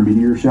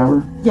micrometeor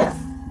shower. Yes.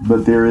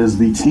 But there is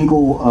the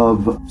tinkle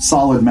of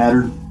solid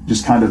matter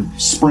just kind of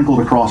sprinkled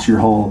across your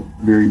hull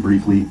very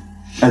briefly,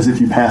 as if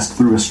you passed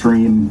through a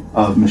stream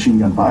of machine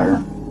gun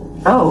fire.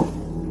 Oh.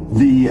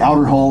 The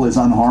outer hull is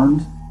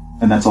unharmed,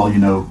 and that's all you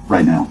know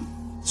right now.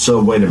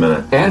 So, wait a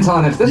minute.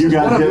 Anton, if this is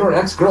one of your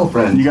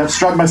ex-girlfriends... You got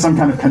struck by some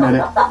kind of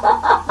kinetic...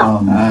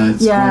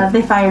 Yeah,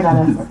 they fired at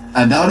us.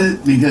 I doubt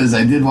it because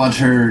I did watch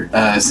her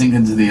sink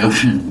into the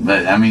ocean.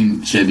 But I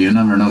mean, shit, you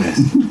never know,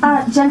 guys.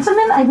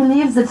 Gentlemen, I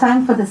believe the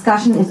time for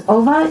discussion is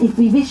over. If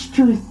we wish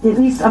to, at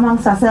least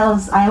amongst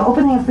ourselves, I am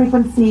opening a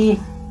frequency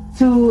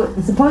to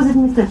the supposed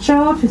Mr.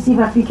 Cho to see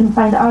what we can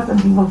find out,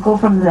 and we will go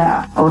from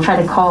there. I will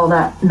try to call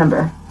that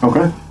number.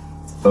 Okay.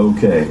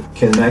 Okay.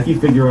 Can Mackie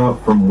figure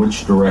out from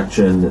which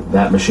direction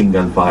that machine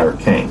gun fire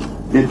came?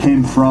 It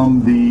came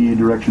from the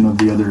direction of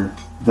the other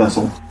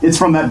vessel. It's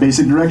from that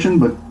basic direction,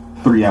 but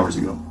 3 hours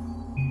ago.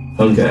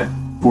 Okay.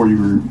 Before you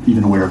were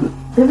even aware of it.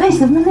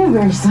 Evasive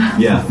maneuvers.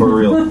 Yeah, for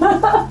real.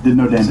 Did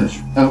no damage.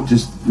 Oh,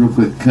 just real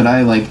quick, could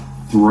I like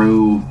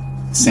throw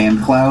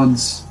sand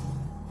clouds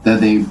that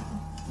they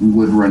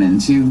would run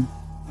into?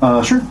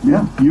 Sure.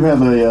 Yeah. You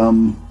have a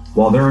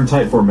While they're in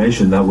tight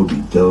formation, that would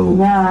be dope.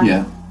 Yeah.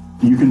 Yeah.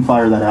 You can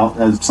fire that out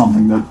as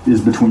something that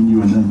is between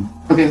you and them.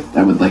 Okay,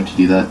 I would like to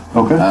do that.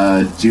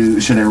 Okay.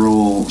 Should I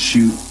roll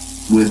shoot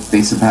with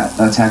base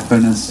attack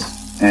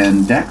bonus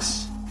and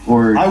dex?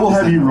 Or I will is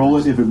have that you not- roll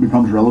it if it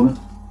becomes relevant.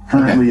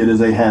 Currently, it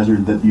is a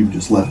hazard that you've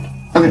just left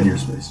in your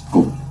space.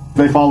 Cool.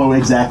 They follow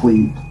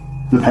exactly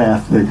the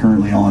path they're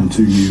currently on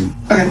to you.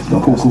 Okay.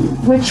 Cool.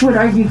 Which would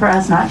argue for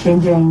us not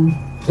changing.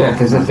 Yeah,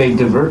 because if they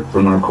divert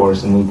from our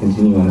course and we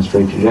continue on a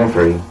straight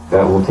trajectory,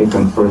 that will take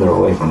them further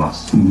away from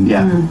us.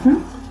 Yeah.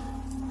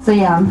 Mm-hmm. So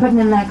yeah, I'm putting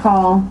in that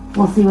call.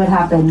 We'll see what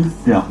happens.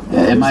 Yeah.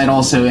 It might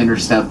also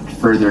intercept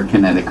further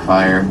kinetic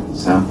fire,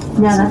 so...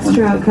 Yeah, that's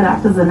true. It could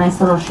act as a nice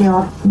little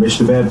shield.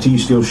 Mr.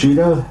 Baptiste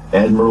Yoshida,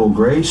 Admiral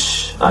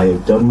Grace, I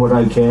have done what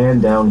I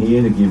can down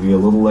here to give you a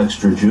little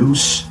extra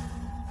juice.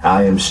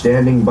 I am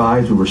standing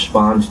by to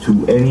respond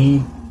to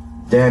any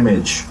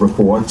damage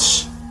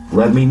reports.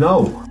 Let me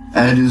know.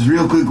 Just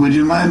real quick, would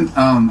you mind?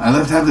 I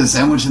left half the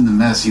sandwich in the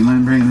mess. You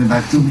mind bringing it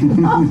back to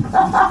me?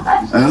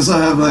 I also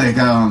have like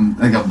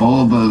a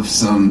bulb of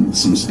some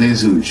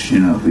space hooch. You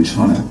know, if we just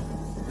want to.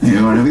 You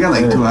know, we got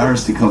like 2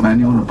 hours to kill, man.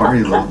 You want to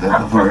party a little bit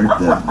before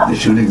the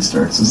shooting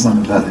starts. It's not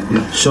a bad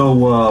idea. So,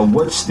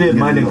 what's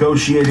my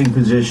negotiating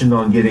position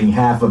on getting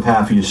half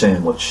of your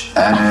sandwich?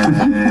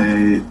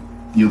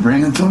 You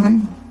bring it to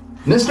me?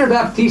 Mr.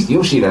 Baptiste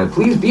Yoshida,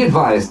 please be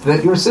advised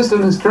that your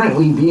system is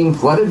currently being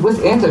flooded with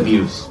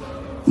antabuse,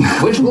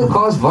 which will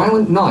cause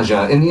violent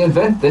nausea in the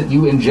event that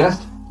you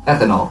ingest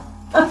ethanol.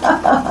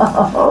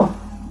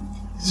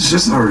 It's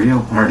just a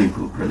real party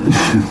pooper.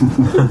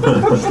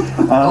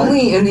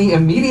 Only in the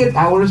immediate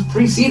hours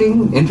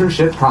preceding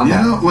intership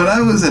combat. You know, when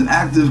I was an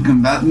active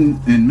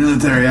combatant in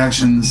military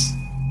actions,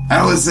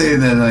 I would say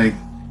that like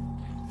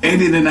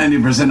 80 to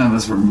 90% of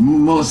us were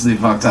mostly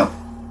fucked up.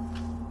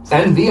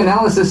 And the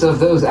analysis of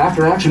those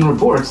after-action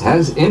reports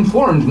has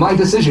informed my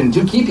decision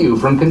to keep you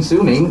from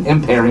consuming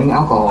impairing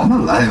alcohol. I'm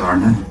alive,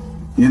 aren't I?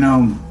 You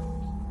know,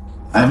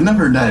 I've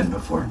never died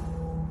before.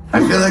 I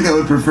feel like I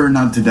would prefer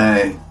not to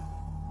die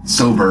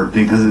sober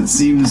because it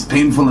seems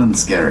painful and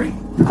scary.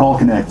 The call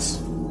connects.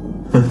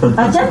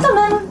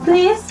 Gentlemen,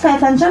 please pay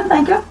attention.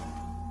 Thank you.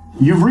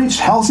 You've reached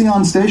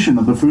Halcyon Station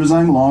of the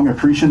Fuzhang Long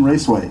Accretion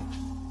Raceway.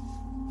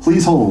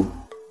 Please hold.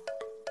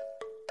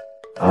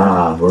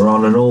 Ah, we're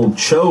on an old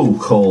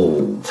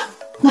chokehold.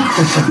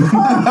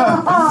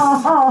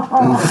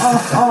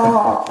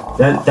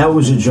 That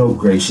was a joke,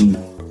 Gracie.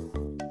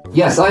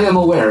 Yes, I am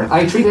aware.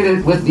 I treated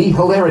it with the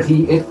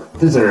hilarity it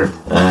deserved.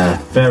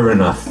 Fair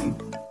enough.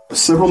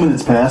 Several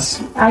minutes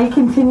pass. I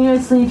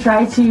continuously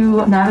try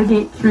to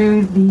navigate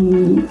through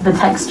the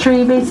text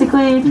tree,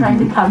 basically, trying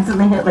to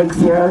constantly hit like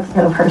 0 to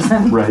kill a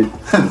person. Right.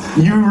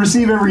 You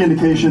receive every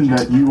indication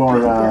that you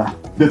are,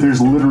 that there's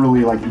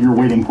literally, like, you're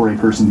waiting for a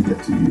person to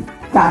get to you.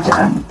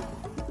 Gotcha.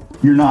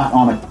 You're not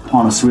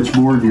on a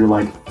switchboard, you're,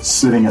 like,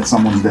 sitting at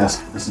someone's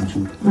desk,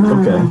 essentially.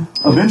 Okay.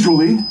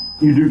 Eventually,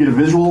 you do get a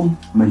visual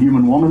of a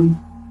human woman.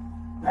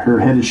 Her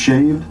head is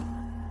shaved.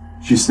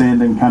 She's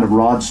standing kind of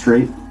rod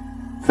straight,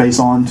 face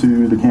on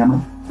to the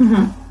camera.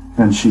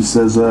 Mm-hmm. And she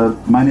says,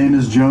 my name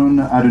is Joan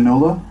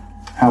Adunola.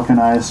 How can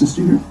I assist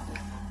you here?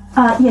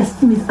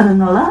 Yes, Miss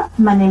Adunola.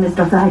 My name is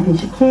Dr.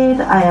 Hypatia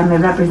Cade. I am a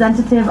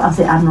representative of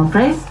the Admiral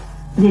Grace.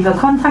 We were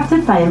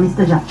contacted by a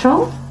Mr. Jack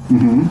Troll.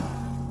 Mm-hmm.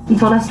 He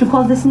told us to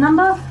call this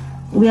number.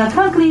 We are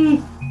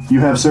currently... You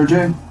have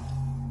Sergey?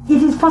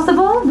 It is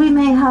possible we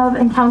may have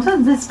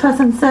encountered this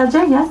person,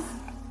 Sergey, yes.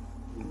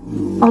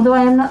 Although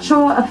I am not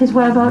sure of his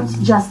whereabouts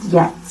just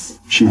yet.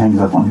 She hangs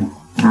up on you.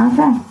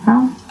 Okay,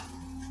 well.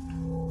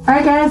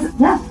 Alright, guys,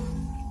 yeah.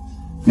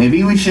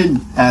 Maybe we should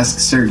ask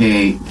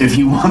Sergey if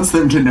he wants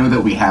them to know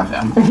that we have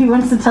him. If he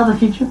wants to tell the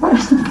future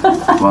first.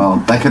 Well,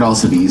 that could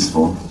also be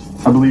useful.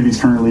 I believe he's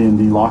currently in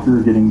the locker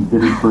getting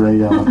fitted for a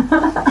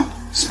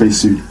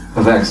spacesuit.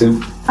 A vac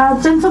suit.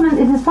 Gentlemen,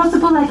 it is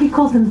possible I could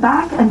call him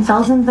back and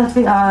tell him that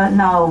we are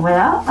now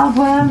aware of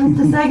where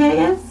Mr. Sergey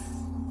is?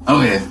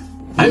 Okay.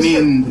 I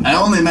mean, I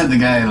only met the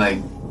guy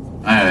like,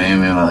 I don't know,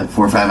 maybe like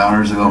 4 or 5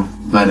 hours ago.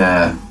 But,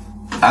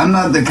 I'm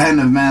not the kind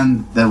of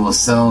man that will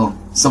sell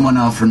someone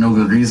out for no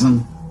good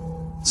reason.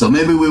 So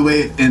maybe we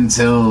wait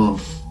until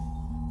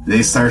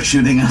they start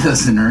shooting at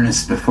us in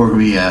earnest before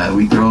we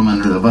throw them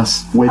under the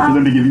bus. Wait for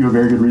them to give you a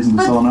very good reason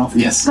to sell them out?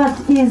 Yes. But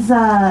is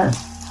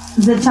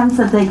the chance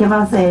that they give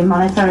us a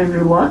monetary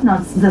reward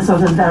not the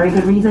sort of very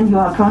good reason you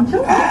are prone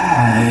to?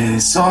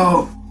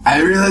 So,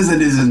 I realize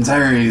it is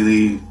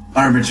entirely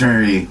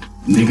arbitrary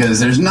because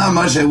there's not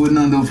much I would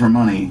not do for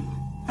money.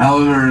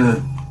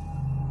 However,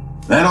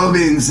 that all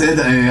being said,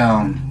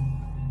 I'm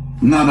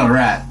not a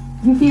rat.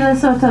 You feel a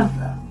sort of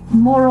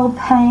moral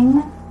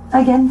pang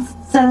against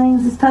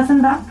selling this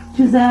person back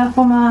to their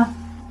former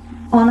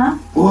owner?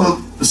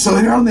 Well, so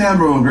here on the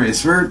Admiral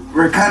Grace,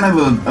 we're kind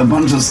of a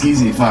bunch of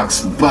skeezy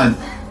fucks, but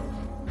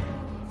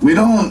we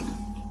don't...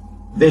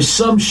 There's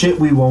some shit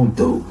we won't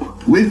do.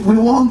 We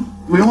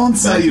won't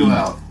sell you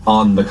out.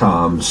 On the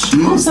comms.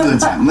 Most of the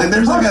time. Like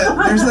there's like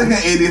a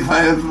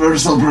 85 or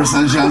so %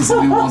 chance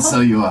that we won't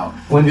sell you out.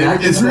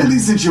 It's really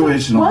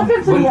situational.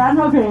 Welcome to the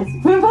Admiral Grace.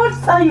 We won't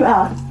sell you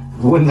out.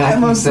 When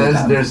Mackie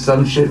says there's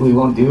some shit we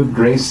won't do,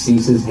 Grace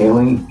ceases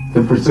hailing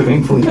the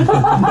pursuing fleet.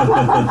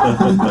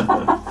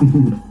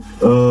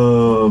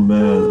 Oh,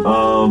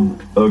 man.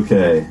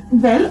 Okay.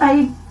 Well,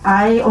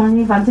 I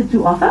only wanted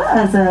to offer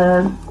as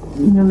a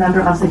new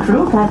member of the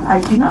crew, but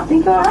I do not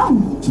think you're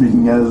wrong.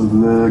 Speaking as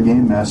the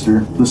game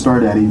master, the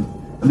Star Daddy,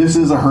 this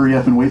is a hurry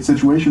up and wait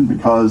situation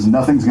because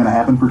nothing's going to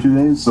happen for 2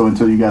 days. So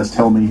until you guys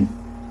tell me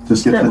to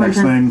skip the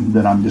next thing,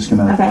 then I'm just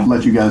going to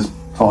let you guys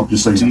talk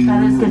just so you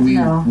know. Do we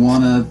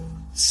want to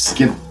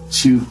skip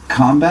to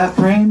combat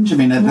range? I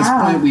mean, at this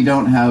point, we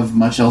don't have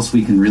much else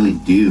we can really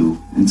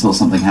do until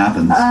something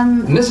happens.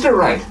 Mr.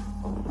 Wright.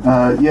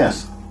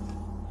 Yes.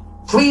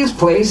 Please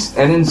place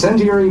an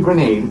incendiary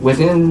grenade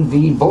within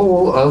the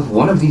bowl of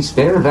one of the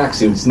spare vac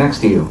suits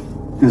next to you.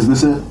 Is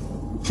this it?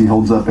 He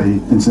holds up a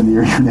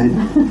incendiary grenade.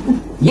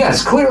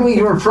 Yes, clearly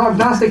your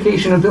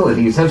prognostication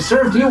abilities have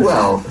served you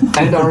well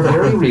and are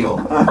very real.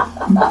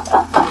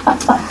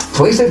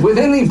 Place it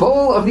within the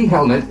bowl of the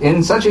helmet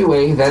in such a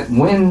way that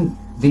when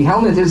the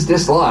helmet is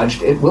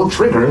dislodged, it will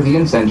trigger the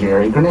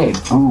incendiary grenade.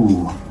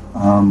 Oh,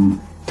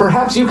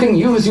 Perhaps you can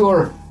use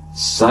your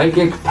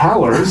psychic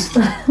powers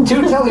to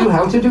tell you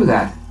how to do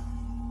that.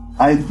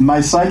 My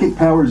psychic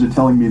powers are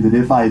telling me that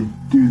if I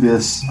do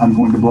this, I'm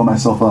going to blow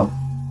myself up.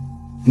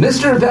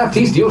 Mr.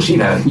 Baptiste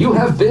Yoshida, you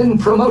have been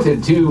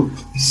promoted to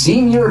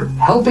senior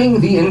helping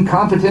the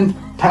incompetent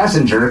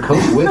passenger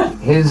cope with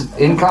his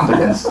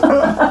incompetence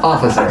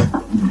officer.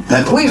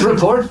 Please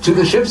report to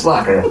the ship's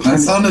locker. That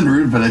sounded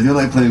rude, but I do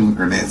like playing with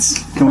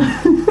grenades.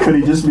 Could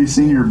he just be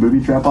senior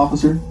booby trap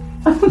officer?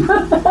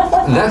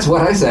 That's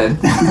what I said.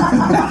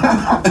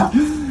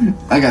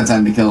 I got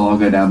time to kill. I'll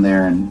go down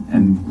there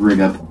and rig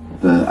up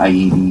the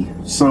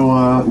IED.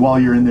 So while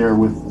you're in there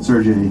with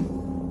Sergey,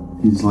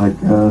 He's like,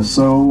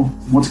 so,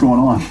 what's going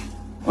on?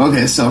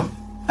 Okay, so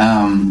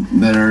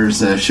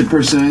there's a ship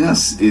pursuing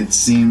us. It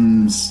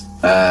seems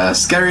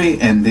scary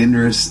and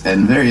dangerous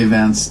and very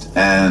advanced,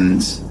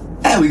 and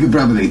we could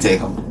probably take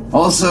them.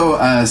 Also,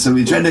 so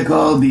we tried to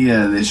call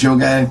the show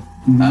guy.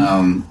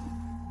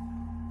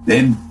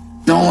 They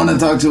don't want to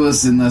talk to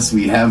us unless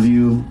we have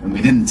you, and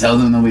we didn't tell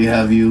them that we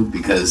have you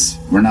because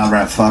we're not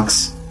rat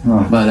fucks.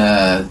 Oh.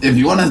 But if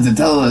you want us to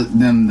tell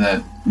them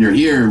that you're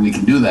here, we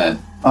can do that.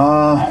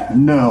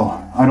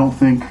 No, I don't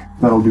think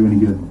that'll do any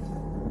good.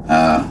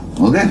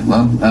 Okay,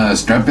 well,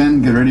 strap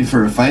in, get ready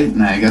for a fight,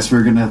 and I guess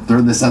we're gonna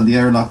throw this out the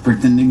airlock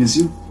pretending it's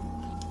you.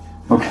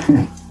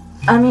 Okay.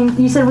 I mean,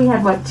 you said we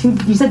had, what, 2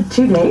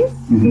 days?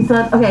 You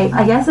said, okay,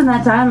 I guess in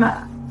that time,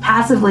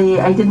 passively,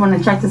 I did want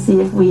to check to see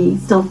if we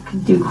still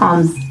could do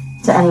comms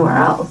to anywhere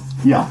else.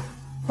 Yeah.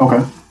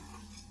 Okay.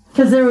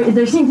 Because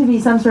there seemed to be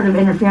some sort of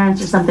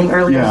interference or something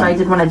earlier, so I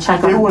did want to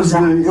check on it was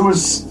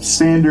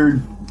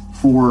standard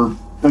for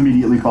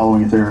immediately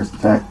following a terrorist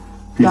attack.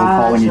 People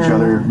calling each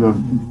other.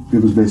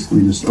 It was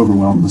basically just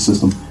overwhelmed the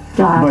system.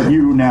 Gotcha. But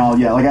you now,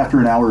 like after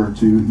an hour or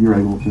two, you're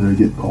able to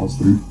get calls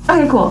through.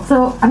 Okay, cool.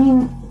 So, I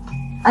mean,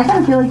 I kind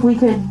of feel like we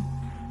could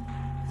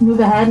move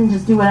ahead and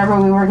just do whatever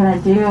we were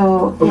going to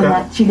do in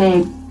that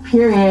 2-day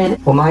period.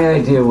 Well, my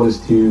idea was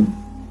to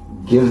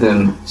give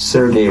them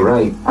Sergey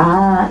Wright,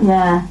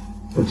 Yeah.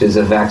 which is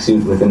a vac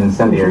suit with an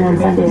incendiary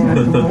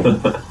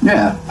grenade.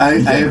 Yeah,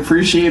 I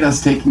appreciate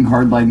us taking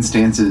hardline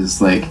stances.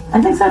 Like,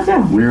 I think so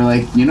too. we were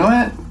like, you know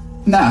what?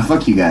 Nah,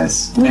 fuck you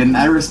guys. And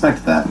I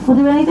respect that. We'll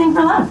do anything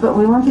for love, but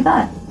we won't do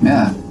that.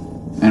 Yeah.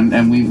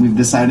 And we've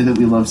decided that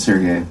we love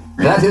Sergey.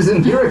 That is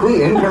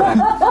empirically incorrect.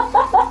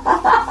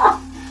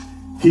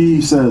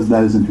 He says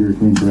that is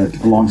empirically incorrect,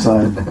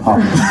 alongside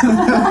Hopper.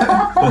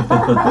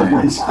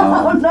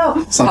 Oh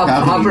no!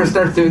 Hopper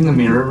starts doing the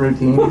mirror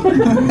routine.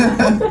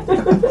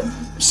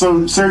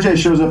 So Sergey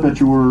shows up at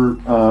your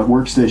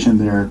workstation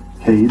there,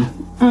 Cade.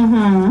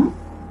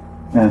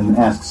 Mm-hmm. And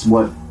asks,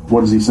 what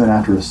does he send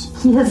after us?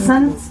 He has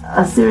sent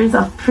a series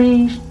of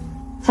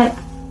pre-tech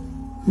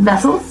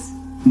vessels.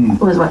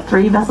 It was what,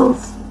 3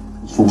 vessels?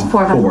 4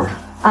 vessels.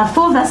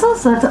 4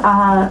 vessels that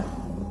are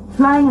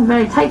flying in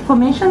very tight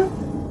formation.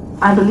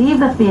 I believe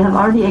that we have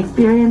already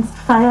experienced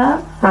fire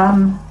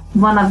from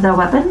one of their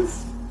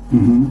weapons.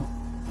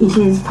 It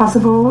is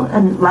possible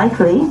and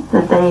likely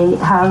that they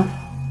have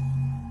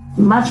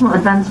much more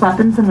advanced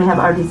weapons than we have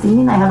already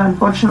seen. I have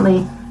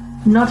unfortunately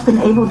not been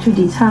able to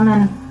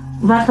determine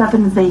what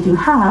weapons they do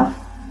have.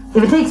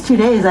 If it takes 2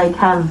 days, I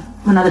have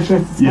another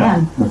chance to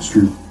scan. Yeah, that's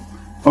true.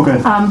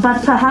 Okay.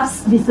 But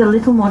perhaps with a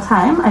little more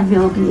time, I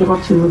will be able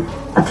to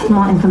obtain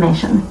more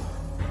information.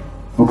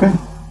 Okay.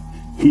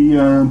 He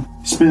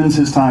spends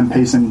his time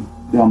pacing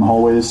down the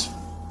hallways,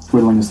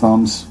 twiddling his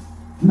thumbs,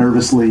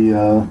 nervously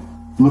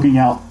looking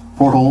out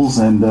portholes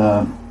and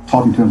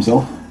talking to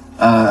himself.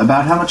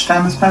 About how much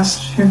time has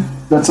passed here?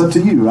 That's up to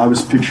you. I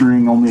was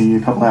picturing only a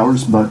couple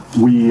hours, but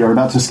we are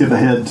about to skip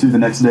ahead to the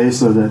next day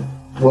so that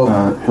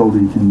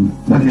Hildy can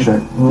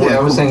check. What I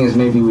was saying is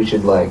maybe we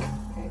should,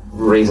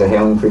 raise a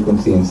hailing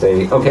frequency and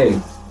say, okay,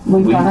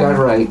 we got it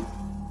right.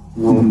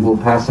 We'll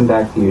pass him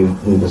back to you.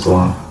 Leave us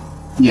alone.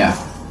 Yeah.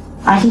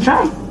 I can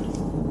try.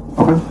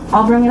 Okay.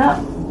 I'll bring it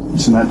up.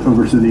 Send that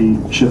over to the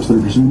ships that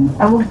are pursuing you?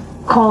 I will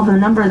call the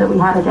number that we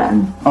had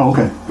again. Oh,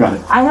 okay. Got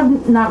it. I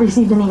have not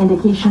received any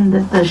indication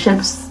that the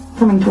ships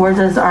coming towards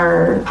us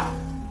are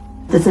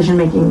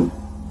decision-making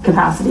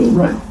capacity.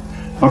 Right.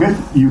 Okay.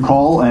 You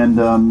call, and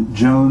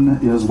Joan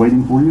is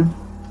waiting for you.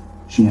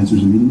 She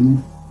answers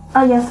immediately.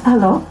 Yes,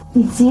 hello.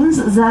 It seems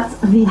that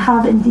we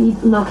have indeed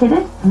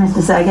located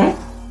Mr. Sergey.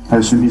 I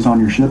assume he's on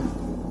your ship?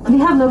 We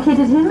have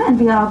located him and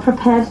we are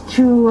prepared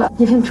to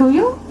give him to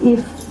you.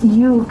 If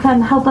you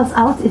can help us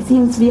out, it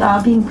seems we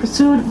are being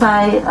pursued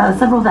by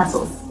several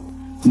vessels.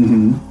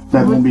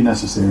 That won't be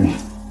necessary.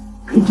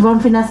 It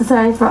won't be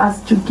necessary for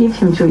us to give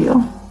him to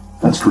you.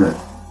 That's correct.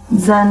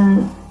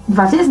 Then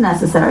what is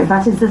necessary?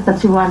 What is it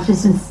that you want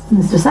with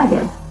Mr.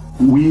 Sergey?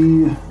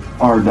 We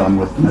are done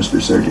with Mr.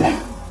 Sergey.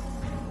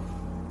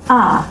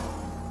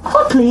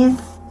 Oh, please.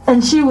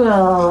 And she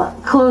will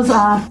close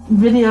off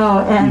video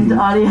and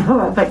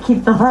audio, but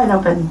keep the line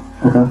open.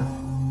 Okay.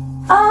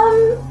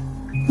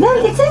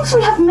 Well, it seems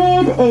we have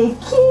made a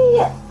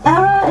key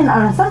error in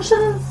our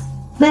assumptions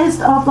based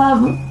off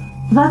of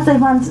what they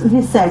want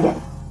with Sergey.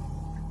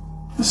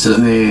 So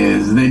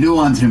they do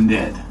want him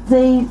dead.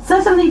 They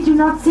certainly do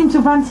not seem to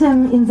want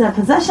him in their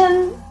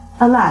possession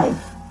alive.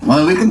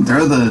 Well, we can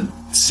throw the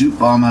soup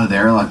bomb out of the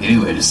airlock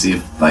anyway to see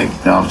if,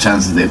 there are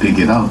chances they pick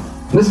it up.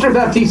 Mr.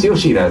 Baptiste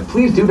Yoshida,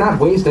 please do not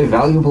waste a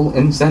valuable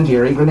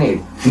incendiary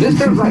grenade.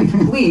 Mr. Wright,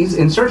 please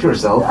insert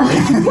yourself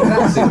into the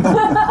vaccine.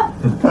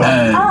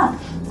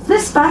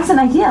 This sparks an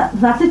idea.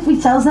 What if we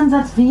tell them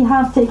that we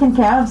have taken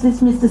care of this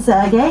Mr.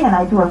 Sergey? And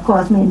I do, of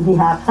course, mean we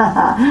have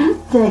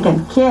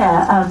taken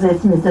care of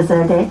this Mr.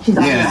 Sergey. She's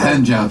yeah,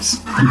 hand jobs.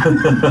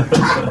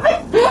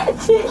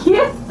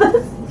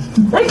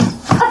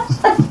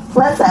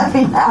 Let's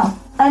happy now.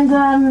 And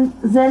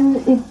then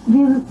it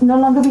will no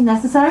longer be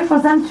necessary for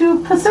them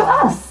to pursue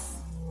us.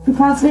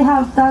 Because we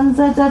have done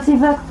the dirty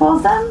work for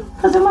them,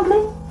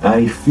 presumably?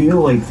 I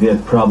feel like they're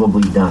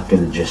probably not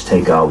going to just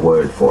take our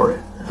word for it.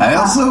 I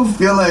also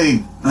feel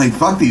like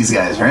fuck these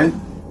guys, right?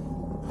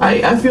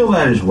 I feel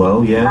that as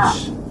well,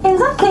 yes. In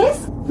that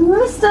case,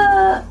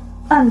 Mr.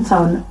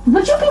 Anton,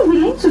 would you be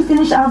willing to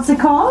finish out the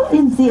call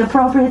in the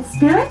appropriate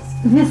spirit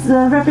with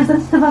the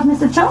representative of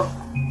Mr. Cho?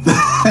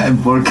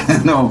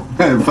 No.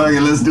 Fuck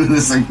it, let's do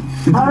this thing.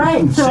 All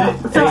right,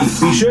 Hey,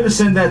 be sure to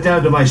send that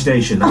down to my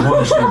station. I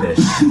want to see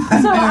this.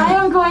 So I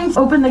am going to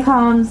open the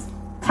comms,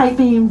 type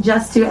beam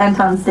just to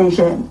Anton's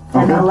station,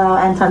 and Okay. allow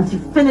Anton to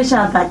finish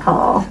out that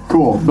call.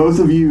 Cool. Both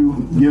of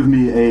you give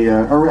me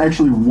or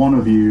actually one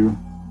of you,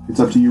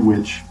 it's up to you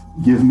which,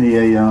 give me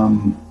a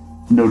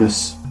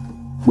notice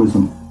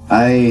wisdom.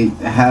 I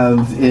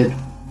have it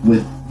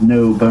with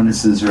no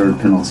bonuses or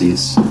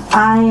penalties.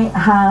 I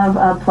have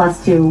a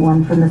 +2,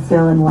 one from the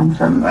skill and one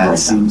from That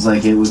wisdom. seems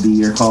like it would be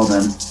your call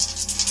then.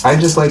 I'd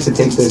just like to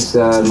take this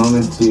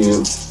moment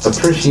to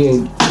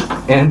appreciate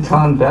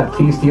Anton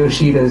Baptiste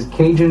Yoshida's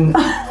Cajun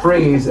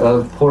phrase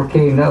of "Por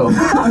qué no?"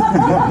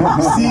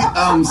 See,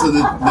 so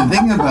the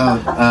thing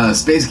about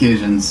space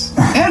Cajuns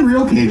and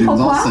real Cajuns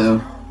also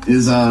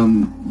is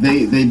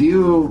they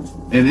do,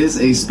 it is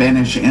a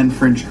Spanish and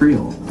French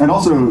Creole. And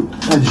also,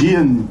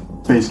 Aegean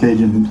Space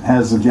Cajun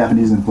has a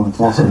Japanese influence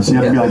also, so you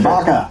have to be like,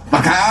 Baka!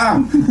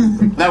 Baka!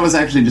 That was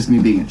actually just me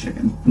being a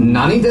chicken.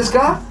 Nani desu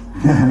ka?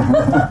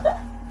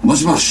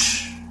 Mush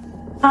mush.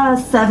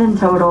 7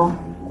 total.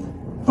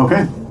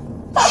 Okay.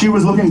 She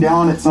was looking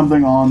down at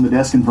something on the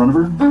desk in front of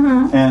her,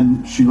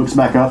 and she looks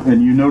back up,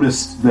 and you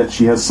notice that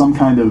she has some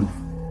kind of,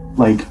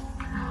 like,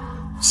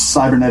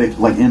 cybernetic,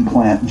 like,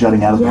 implant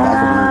jutting out of the back of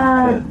her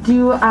Yeah. head.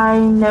 Do I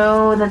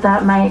know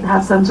that might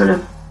have some sort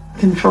of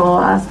control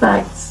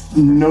aspects?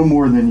 No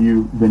more than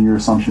your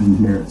assumption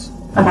merits.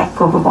 Okay,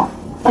 cool.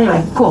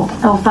 Anyway, cool.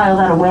 I'll file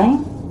that away.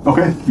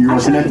 Okay, you are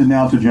Actually- connected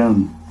now to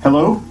Joan.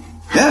 Hello?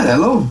 Yeah,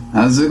 hello.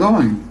 How's it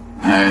going?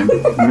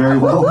 Very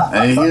well.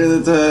 I hear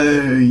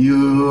that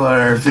you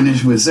are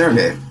finished with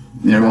Sergey.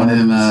 You want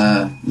him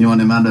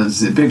out of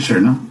the picture,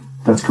 no?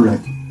 That's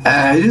correct.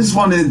 I just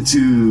wanted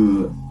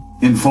to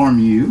inform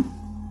you.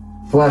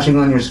 Flashing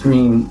on your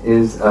screen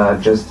is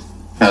just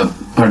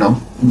Pardon?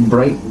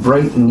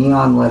 bright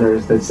neon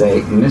letters that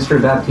say, "Mr.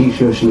 Baptiste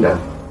Yoshida,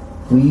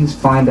 please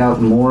find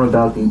out more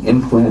about the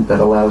implant that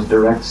allows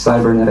direct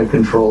cybernetic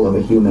control of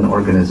a human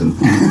organism."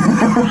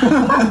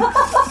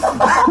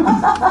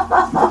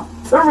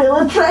 It's a real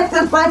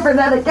attractive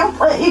cybernetic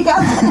implant you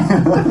got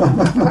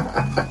there.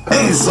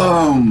 Hey, so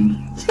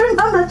Turn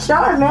on the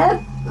charm, man.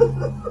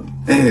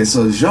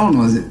 Jean,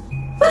 was it?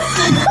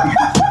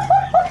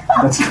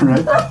 That's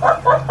correct.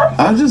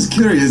 I'm just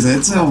curious.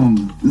 It's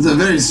a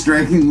very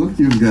striking look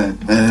you've got.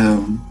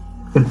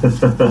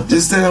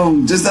 Just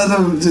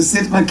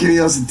save my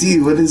curiosity.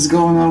 What is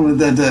going on with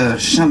that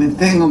shiny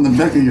thing on the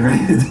back of your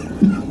head?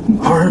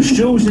 Are her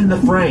shoes in the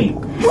frame?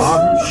 Are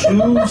her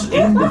shoes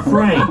in the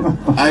frame?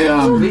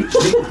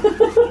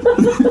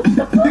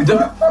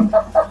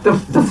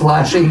 The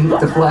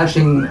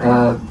flashing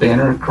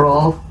banner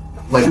crawl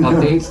like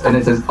updates, and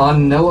it says,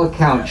 "On no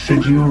account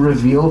should you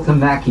reveal to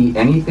Mackie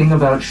anything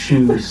about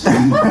shoes."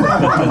 I'm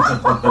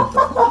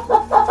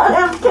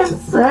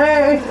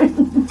concerned.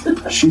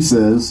 She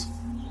says,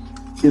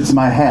 "It's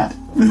my hat."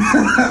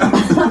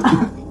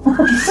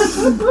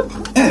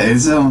 Yeah,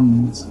 it's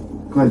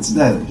quite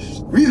stylish.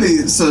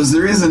 Really, so the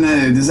reason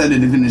I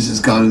decided to finish this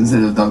call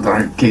instead of Dr.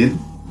 Arcade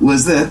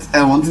was that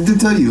I wanted to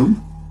tell you,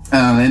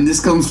 and this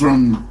comes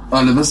from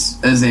all of us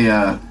as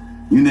a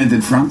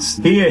united front.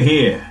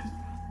 Here.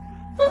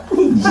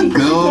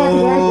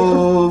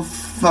 Go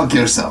fuck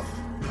yourself.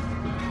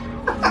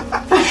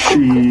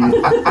 She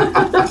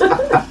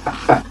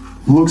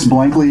looks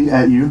blankly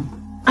at you,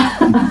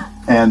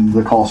 and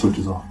the call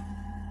switches off.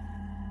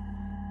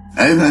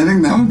 I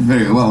think that went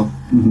very well.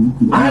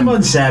 I'm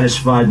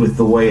unsatisfied with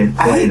the way it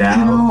played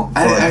out.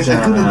 I could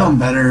have done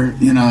better.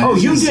 Oh,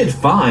 you did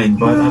fine,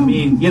 but I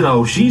mean,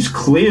 she's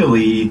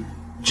clearly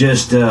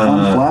just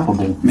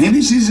Unflappable.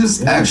 Maybe she's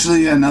just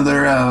actually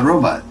another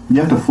robot.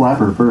 You have to flap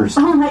her first.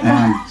 Oh my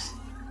gosh.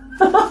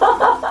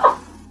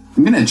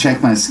 I'm gonna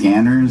check my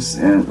scanners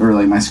or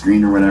like my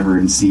screen or whatever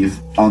and see if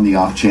on the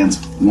off chance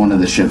one of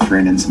the ships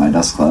ran into my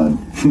dust cloud.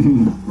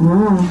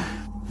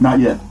 Not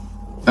yet.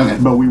 Okay.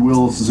 But we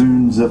will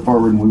soon zip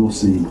forward and we will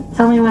see.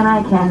 Tell me when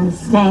I can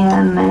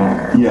scan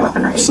their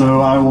weaponry. So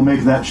I will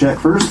make that check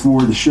first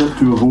for the ship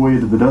to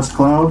avoid the dust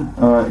cloud.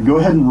 Go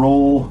ahead and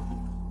roll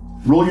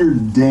your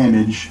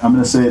damage. I'm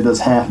going to say it does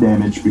half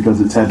damage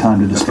because it's had time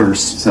to disperse.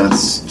 So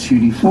that's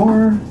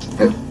 2d4.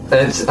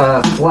 It's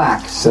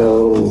flak,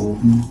 so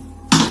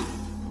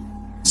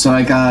So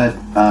I got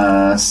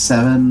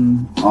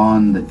 7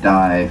 on the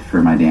die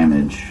for my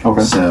damage.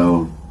 Okay.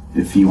 So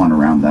if you want to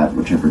round that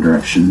whichever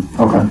direction.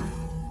 Okay.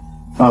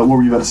 What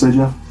were you about to say,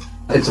 Jeff?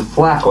 it's a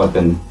flak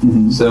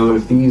weapon. So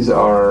if these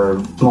are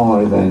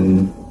smaller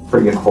than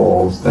frigate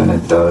holes, then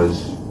it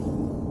does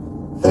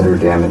better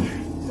damage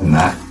than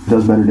that. It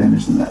does better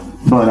damage than that.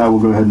 But I will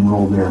go ahead and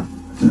roll there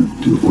to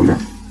do it for you.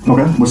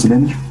 Okay, what's the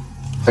damage?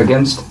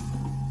 Against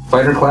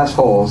fighter class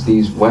hulls,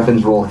 these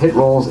weapons roll hit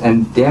rolls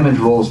and damage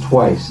rolls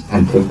twice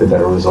and take the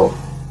better result.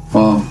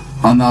 Well,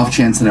 on the off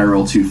chance that I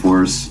roll 2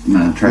 4s, I'm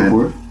gonna try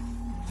Go it.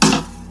 for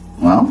it.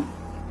 Well,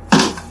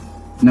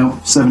 no.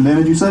 7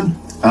 damage, you said?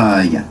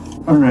 Yeah.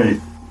 Alright.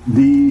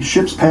 The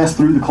ships pass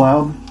through the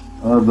cloud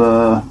of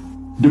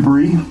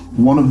debris.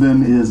 One of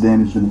them is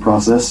damaged in the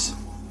process.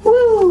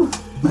 Woo!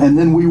 And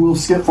then we will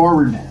skip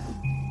forward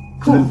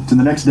to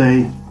the next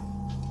day.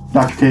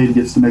 Dr. Cade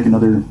gets to make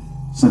another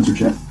sensor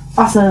check.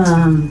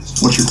 Awesome.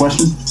 What's your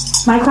question?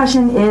 My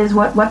question is,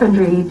 what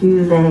weaponry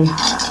do they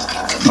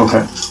have?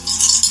 Okay.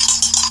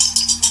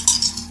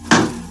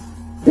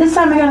 This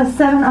time I got a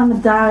 7 on the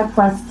die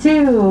plus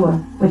 2,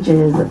 which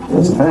is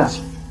That's a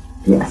pass.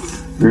 yes.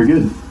 Very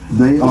good.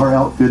 They are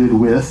outfitted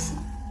with...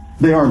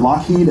 They are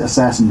Lockheed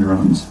assassin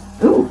drones.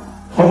 Ooh.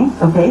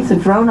 Okay. So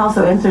drone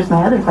also answers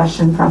my other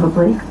question,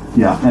 probably.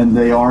 Yeah, and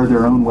they are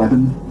their own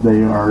weapon.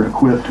 They are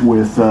equipped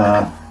with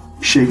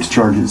shaped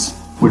charges,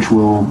 which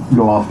will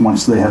go off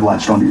once they have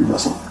latched onto your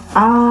vessel.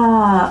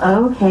 Ah,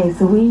 okay.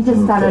 So we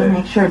just gotta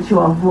make sure to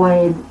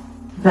avoid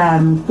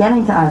them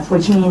getting to us,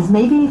 which means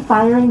maybe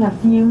firing a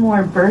few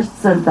more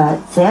bursts of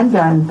that sand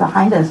gun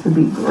behind us would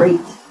be great.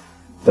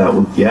 That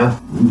would, yeah.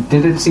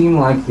 Did it seem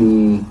like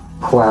the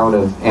cloud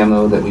of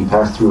ammo that we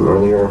passed through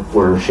earlier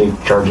were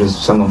shaped charges,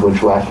 some of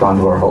which latched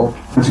onto our hull?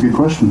 That's a good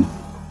question.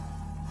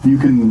 You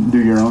can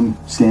do your own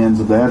scans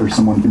of that, or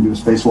someone can do a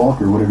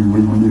spacewalk, or whatever you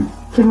want to do.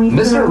 Can we...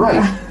 Mr.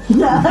 Wright!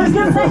 Yeah, I was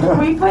gonna say, can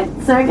we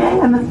put Sergei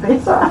on the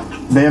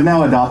spacewalk? They have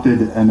now adopted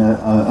an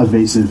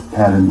evasive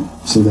pattern,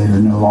 so they are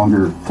no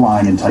longer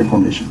flying in tight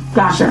formation.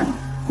 Gotcha.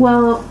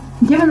 Well,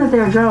 given that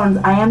they're drones,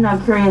 I am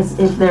now curious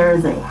if there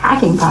is a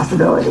hacking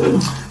possibility.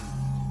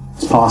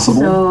 It's possible.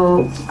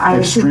 So, I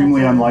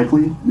Extremely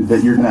unlikely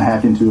that you're going to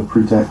hack into a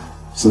Protect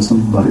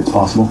system, but it's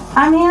possible.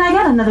 I mean, I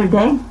got another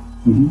day.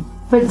 Mm-hmm.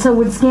 But so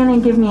would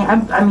scanning give me...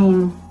 I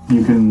mean...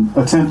 You can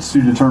attempt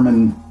to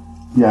determine,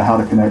 how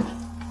to connect.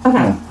 Okay.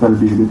 Yeah, that would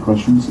be a good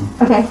question. So.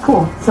 Okay,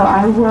 cool. So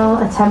I will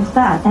attempt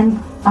that. And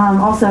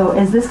also,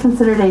 is this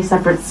considered a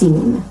separate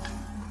scene?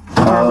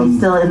 Or are we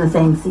still in the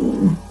same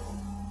scene?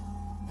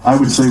 I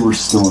would say we're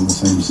still in the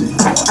same scene.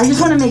 Okay. I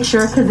just want to make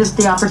sure, because if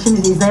the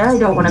opportunity is there, I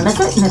don't want to miss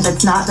it. And if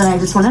it's not, then I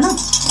just want to know.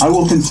 I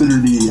will consider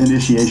the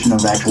initiation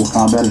of actual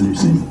combat a new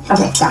scene.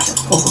 Okay, gotcha.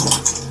 Cool.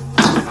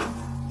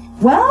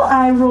 Well,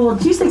 I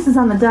rolled 2 6s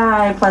on the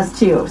die plus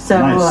 2. So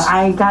Nice.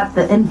 I got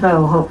the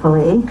info,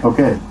 hopefully.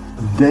 Okay.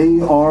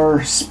 They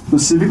are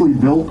specifically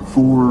built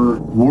for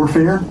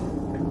warfare,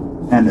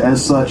 and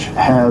as such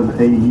have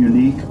a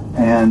unique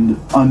and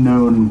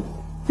unknown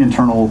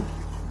internal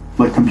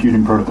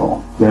computing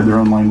protocol. They have their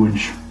own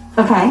language.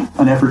 Okay.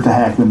 An effort to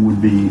hack them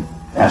would be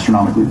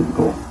astronomically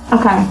difficult.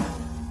 Okay.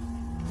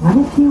 What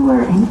if you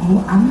were an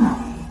AI?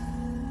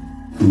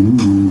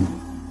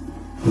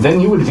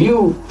 Then you would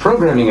view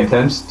programming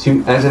attempts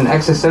as an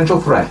existential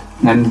threat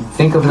and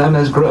think of them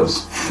as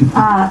gross.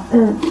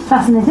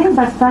 Fascinating,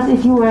 but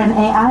if you were an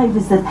AI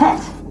with a pet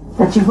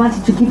that you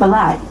wanted to keep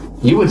alive?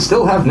 You would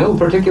still have no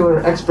particular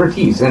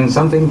expertise in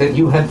something that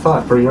you had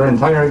thought for your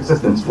entire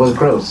existence was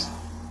gross.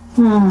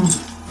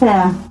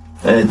 Fair.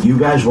 Do you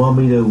guys want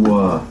me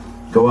to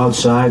go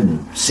outside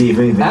and see if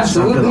anything's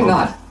Absolutely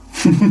not.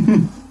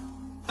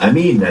 I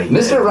mean...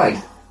 Mr. Wright,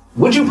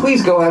 would you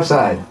please go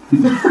outside?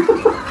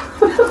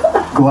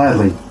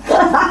 Gladly.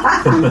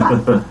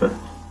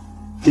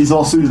 He's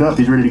all suited up.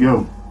 He's ready to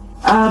go.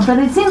 But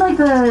it seemed like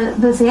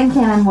the sand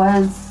cannon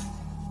was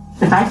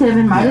effective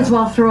and might as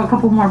well throw a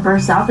couple more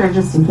bursts out there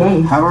just in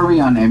case. How are we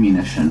on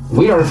ammunition?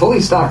 We are fully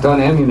stocked on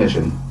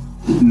ammunition.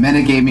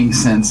 Metagaming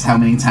sense, how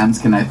many times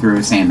can I throw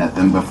sand at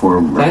them before...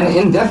 An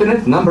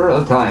indefinite number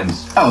of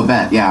times. Oh,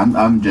 bet. Yeah,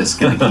 I'm just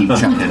gonna keep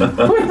chucking.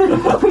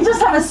 We just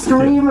have a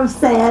stream of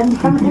sand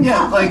coming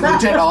Yeah, out. like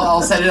legit,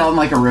 I'll set it on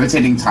like a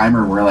rotating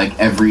timer where like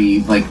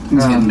every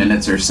 10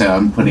 minutes or so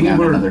I'm putting out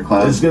another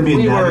cloud. It's going to be a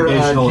We were,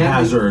 navigational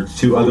hazard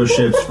to other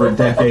ships for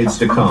decades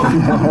to come.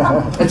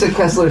 It's a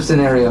Kessler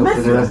scenario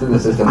for the rest of the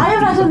system. I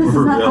imagine this is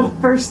not Real.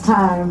 the first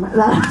time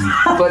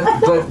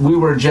that... But we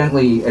were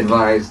gently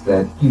advised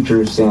that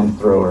future sand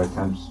thrower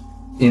attempts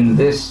in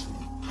this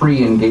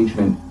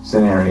pre-engagement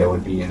scenario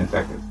would be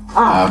ineffective.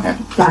 Okay.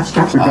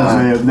 Gotcha.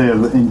 Because they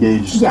have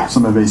engaged Yes.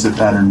 some evasive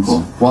patterns.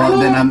 Cool. Well,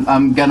 then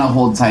I'm gonna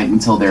hold tight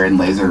until they're in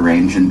laser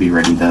range and be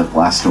ready to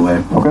blast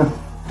away. Okay.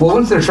 Well,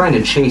 once they're trying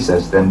to chase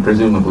us, then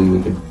presumably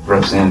we could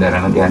throw sand at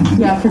them again.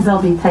 Yeah, because they'll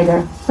be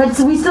tighter. But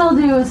so we still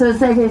do, so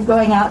Sergei's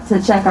going out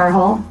to check our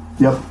hull?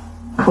 Yep.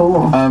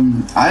 Cool. You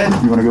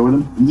want to go with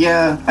him?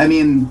 Yeah, I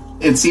mean,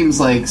 it seems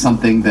like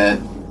something that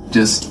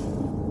just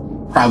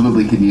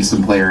probably could use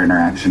some player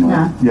interaction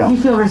with. Yeah.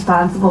 You feel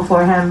responsible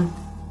for him?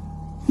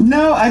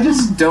 No, I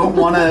just don't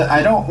want to.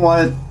 I don't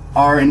want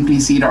our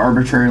NPC to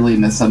arbitrarily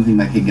miss something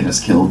that could get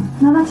us killed.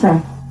 No, that's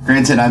fair.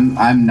 Granted,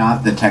 I'm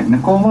not the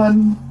technical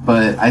one,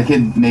 but I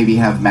could maybe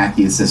have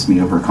Mackie assist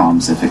me over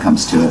comms if it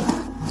comes to it.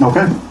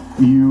 Okay.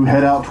 You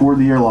head out toward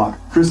the airlock.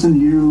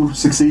 Kristen, you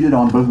succeeded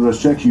on both of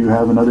those checks. You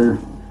have another...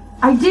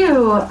 I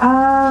do.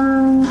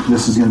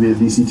 This is going to be a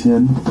DC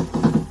 10.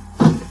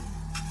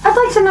 I'd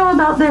like wanting to know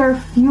about their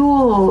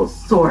fuel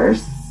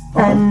source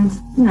and,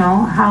 you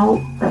know,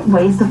 how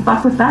ways to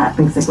fuck with that,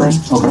 basically.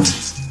 Okay.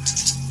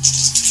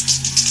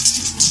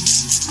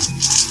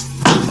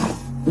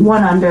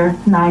 1 under,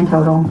 9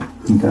 total.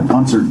 Okay.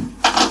 Uncertain.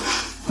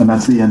 And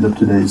that's the end of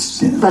today's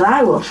scene. But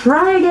I will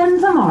try again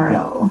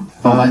tomorrow.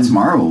 Well, by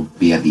tomorrow we'll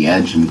be at the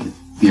edge and we could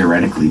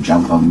theoretically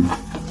jump them.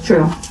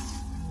 True.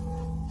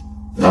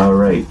 All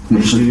right,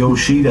 Mr.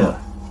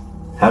 Yoshida,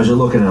 how's it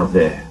looking out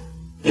there?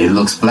 It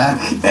looks black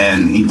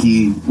and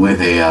inky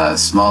with a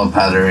small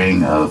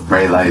powdering of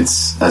bright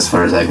lights, as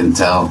far as I can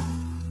tell,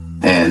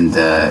 and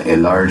a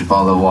large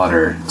ball of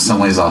water some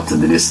ways off to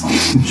the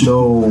distance.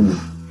 So,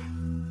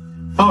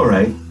 all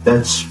right,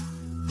 that's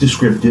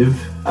descriptive.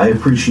 I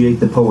appreciate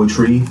the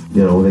poetry,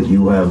 you know, that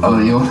you have. Oh,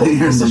 you want to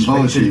hear in the some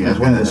spaces poetry? I've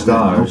between got the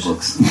stars.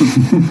 notebooks.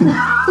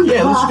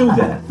 Yeah, let's do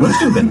that. Let's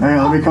do that. Hang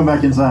on, let me come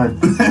back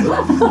inside. Let's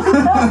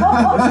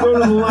go to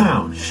the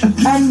lounge.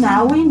 And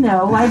now we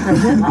know why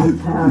Bridget liked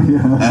him.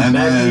 And,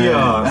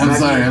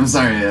 I'm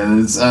sorry.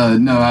 It's,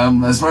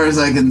 as far as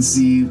I can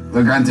see,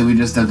 well, granted, we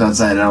just stepped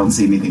outside. I don't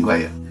see anything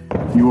quite yet.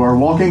 You are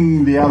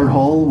walking the outer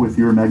hall with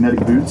your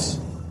magnetic boots,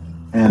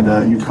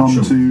 and you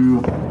come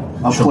to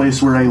a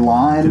place where a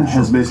line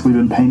has basically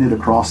been painted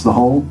across the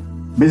hull.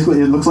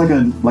 Basically, it looks like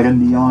a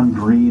neon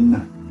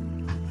green,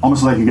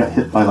 almost like you got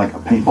hit by like a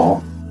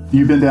paintball.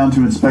 You bend down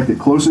to inspect it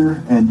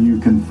closer, and you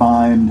can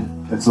find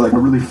it's like a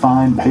really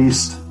fine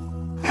paste,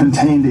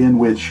 contained in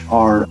which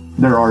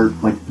there are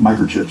like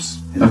microchips.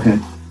 Okay.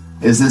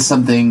 Is this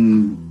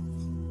something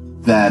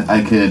that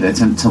I could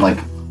attempt to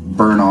like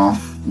burn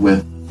off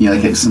with, you know,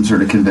 like some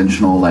sort of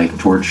conventional like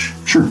torch?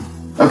 Sure.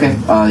 Okay.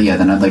 Yeah.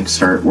 Then I'd like to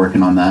start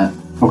working on that.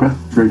 Okay.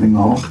 Scraping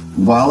the hull.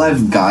 While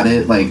I've got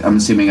it, like I'm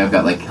assuming I've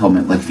got like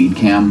helmet like feed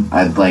cam.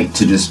 I'd like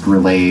to just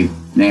relay.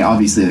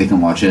 Obviously they can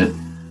watch it.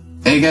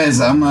 Hey guys,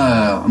 I'm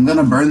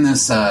gonna burn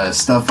this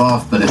stuff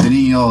off, but if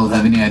any of y'all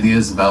have any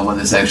ideas about what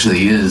this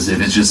actually is,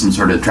 if it's just some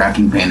sort of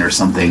tracking paint or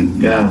something,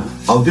 Yeah,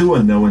 I'll do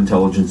a no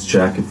intelligence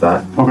check if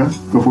that. Okay.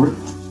 Go for it.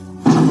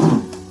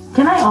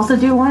 Can I also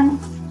do one?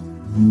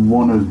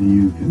 One of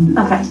you can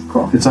do. Okay,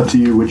 cool. It's up to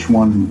you which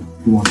one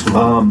you want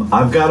to.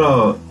 I've got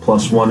a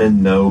 +1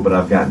 in no, but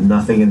I've got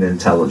nothing in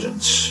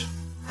intelligence.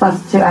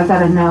 +2. I've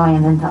got a no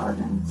and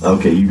intelligence.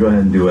 Okay, you go ahead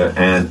and do it,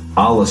 and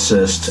I'll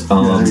assist.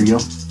 Yeah, there you go.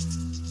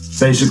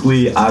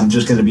 Basically, I'm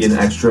just going to be an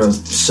extra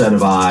set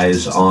of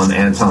eyes on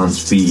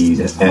Anton's feed,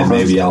 and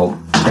maybe I'll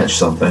catch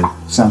something.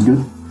 Sounds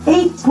good.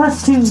 8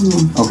 + 2.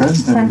 Okay.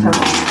 10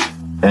 total.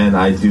 And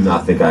I do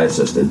not think I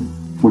assisted.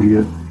 What'd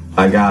you get?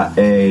 I got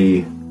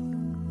a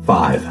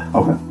 5.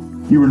 Okay.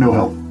 You were no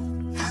help.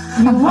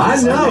 I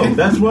know,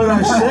 that's what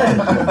I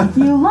said.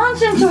 You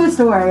launch into a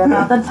story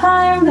about the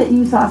time that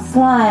you saw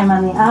slime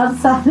on the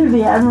outside of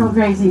the Admiral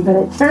Gracie, but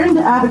it turned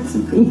out to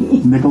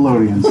be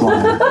Nickelodeon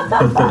slime.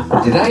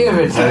 Did I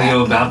ever tell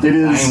you about the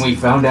time we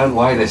found out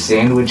why the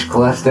sandwich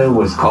cluster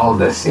was called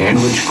the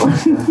sandwich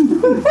cluster?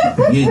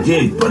 You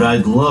did, but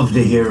I'd love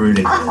to hear it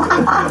again.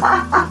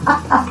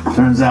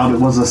 Turns out it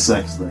was a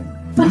sex thing.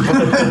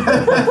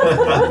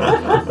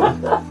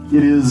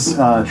 It is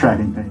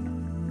tracking paint.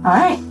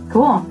 Alright,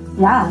 cool.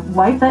 Yeah,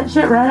 wipe that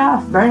shit right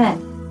off. Burn it.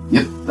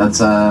 Yep.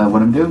 That's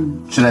what I'm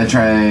doing. Should I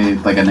try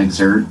like an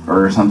exert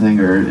or something,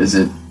 or is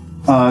it?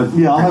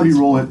 Yeah, I'll have you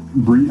roll it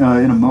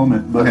in a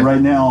moment. But Okay. right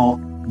now,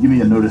 give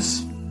me a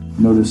notice.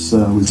 Notice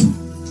wisdom.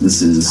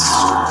 This is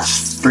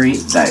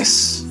straight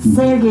dice.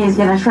 Sergey's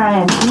gonna try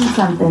and do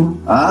something.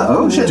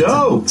 Oh shit!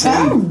 Dope.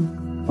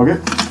 10. Okay.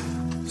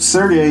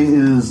 Sergey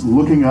is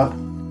looking up,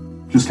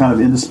 just kind of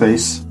into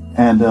space,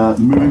 and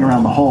moving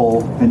around the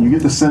hull, and you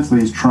get the sense that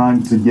he's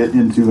trying to get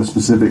into a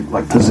specific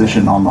like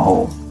position on the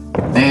hull.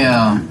 Hey,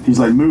 He's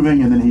like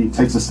moving, and then he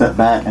takes a step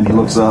back, and he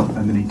looks up,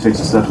 and then he takes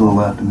a step to the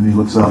left, and then he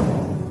looks up.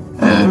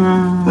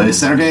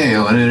 Sergey,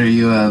 what are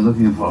you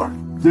looking for?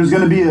 There's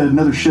going to be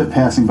another ship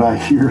passing by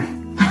here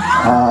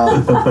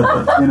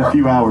in a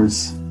few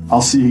hours.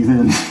 I'll see you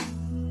then.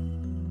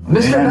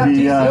 Mr. And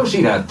he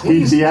Yoshida,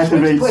 please switch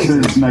deactivates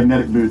places. his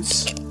magnetic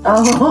boots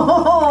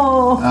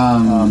Oh!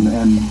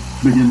 and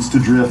begins to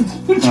drift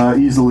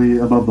easily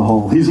above the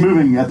hull. He's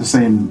moving at the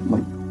same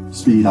like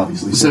speed,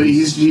 obviously. So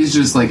he's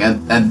just like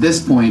at this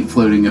point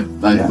floating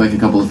like a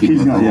couple of feet.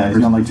 He's above gone, the yeah, hull.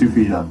 he's gone like 2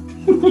 feet up.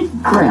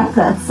 Grab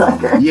that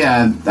sucker.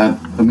 Yeah,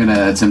 I'm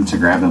gonna attempt to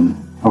grab him.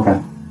 Okay.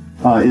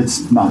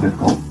 It's not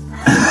difficult.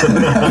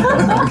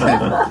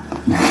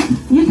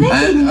 You'd think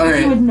that you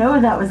alright. would know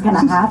that was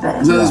gonna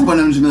happen. So at this point,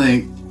 I'm just gonna be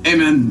like, hey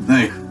man,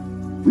 like,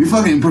 we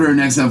fucking put our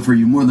necks out for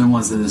you more than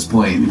once at this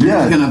point. If you're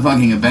Yeah. not gonna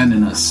fucking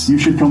abandon us, You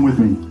should come with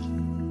me.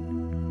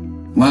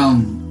 well,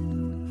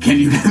 can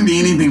you give me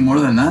anything more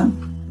than that?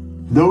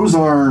 Those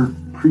are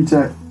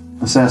pre-tech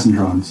assassin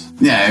drones.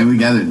 Yeah, we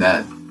gathered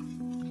that.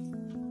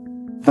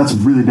 That's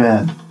really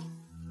bad.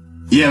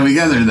 Yeah, we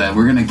gathered that.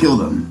 We're gonna kill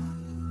them.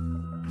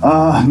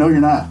 No, you're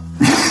not.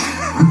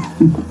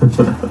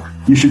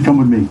 You should come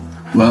with me.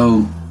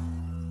 Well,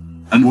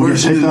 We'll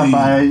get picked up unfortunately,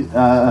 by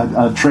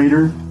a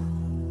trader.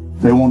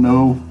 They won't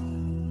know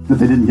that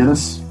they didn't get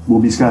us.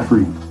 We'll be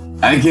scot-free.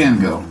 I can't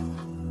go.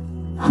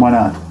 Why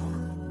not?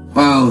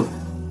 Well,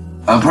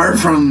 apart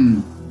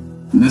from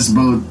this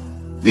boat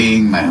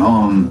being my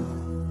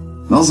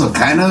home, also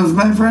kind of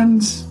my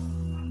friends,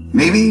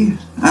 maybe?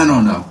 I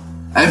don't know.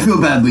 I feel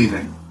bad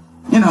leaving.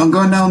 You know,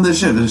 going down the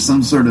ship, there's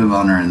some sort of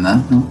honor in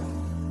that. No?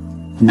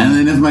 And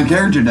then if my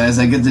character dies,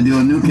 I get to do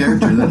a new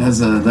character that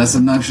has a less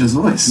obnoxious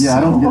voice. Yeah,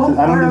 I don't get to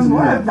do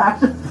that.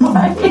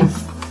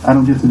 I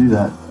don't get to do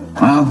that.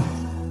 Well,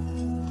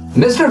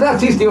 Mr.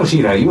 Baptiste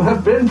Yoshida, you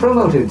have been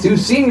promoted to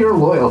Senior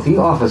Loyalty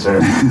Officer.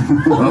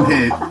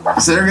 okay,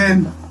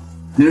 Sergey,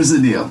 here's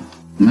the deal.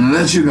 I'm gonna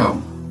let you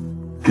go.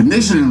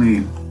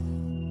 Conditionally,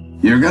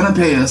 you're gonna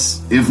pay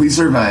us, if we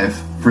survive,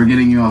 for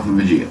getting you off of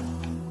Aegea.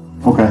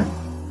 Okay.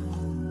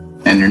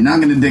 And you're not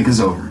gonna dick us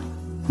over.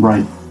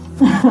 Right.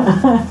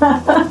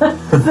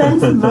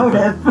 Sense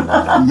motive.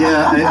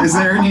 Yeah, is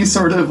there any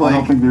sort of I like...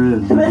 don't think there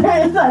is. There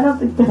is. I don't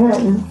think there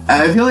is.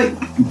 I feel like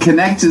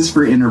Connect is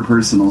for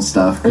interpersonal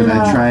stuff. Could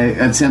I try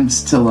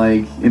attempts to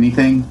like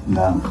anything?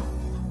 No.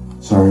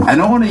 Sorry. I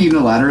don't want to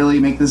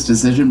unilaterally make this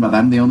decision, but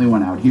I'm the only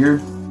one out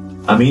here.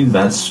 I mean,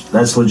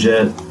 that's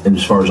legit, and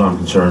as far as I'm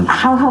concerned.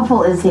 How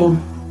helpful is he?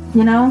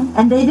 You know,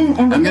 and they didn't.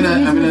 And they didn't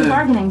use him as a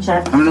bargaining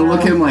chip. I'm gonna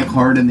look him like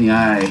hard in the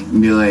eye and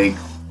be like,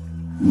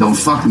 "Don't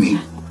fuck me,"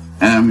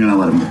 and I'm gonna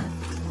let him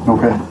go.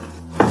 Okay.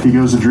 He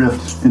goes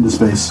adrift into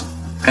space.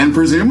 And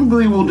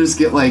presumably we'll just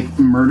get like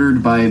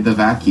murdered by the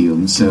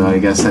vacuum. So I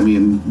guess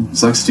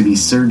sucks to be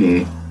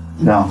Sergey.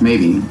 No.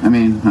 Maybe. I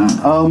mean,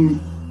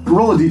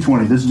 roll a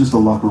d20. This is just a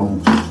luck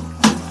roll.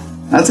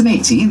 That's an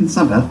 18. It's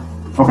not bad.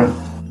 Okay.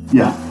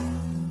 Yeah.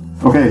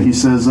 Okay. He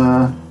says,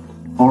 "Au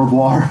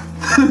revoir."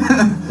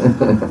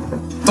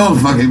 Don't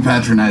fucking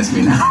patronize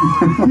me now.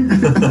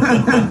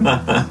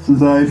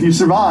 Says, if you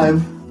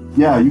survive,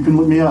 yeah, you can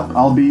look me up.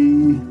 I'll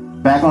be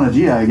back on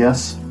Aegea, I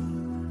guess.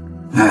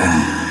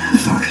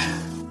 Fuck.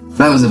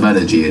 That was about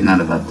Aegea,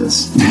 not about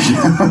this.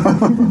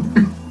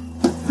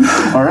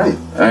 All right.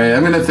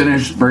 I'm gonna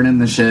finish burning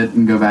the shit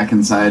and go back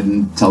inside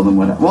and tell them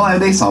what. Well,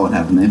 they saw what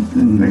happened.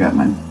 They got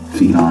my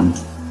feet on.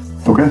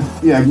 Okay.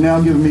 Yeah.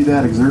 Now give me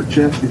that exert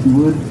check, if you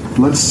would.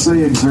 Let's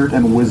say exert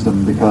and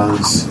wisdom,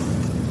 because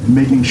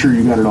making sure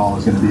you got it all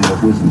is going to be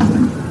a wisdom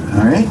thing.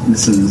 All right.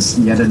 This is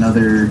yet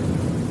another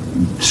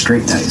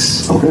straight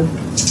dice. Okay.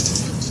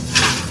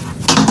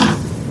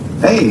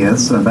 Hey,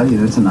 that's about you.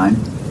 That's a 9.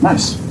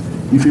 Nice.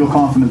 You feel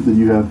confident that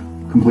you have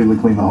completely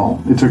cleaned the hull.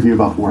 It took you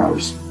about 4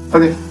 hours.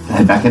 Okay.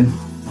 Head back in.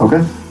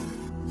 Okay.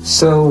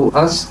 So,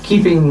 us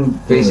keeping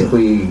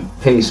basically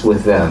pace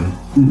with them,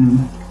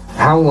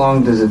 how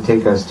long does it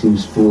take us to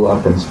spool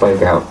up and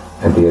spike out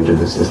at the edge of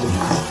the system?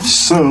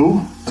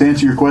 So, to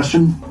answer your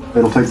question,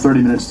 it'll take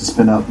 30 minutes to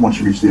spin up once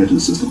you reach the edge of the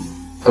system.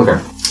 Okay.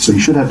 So you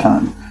should have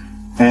time.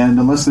 And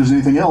unless there's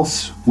anything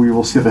else, we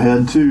will skip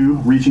ahead to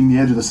reaching the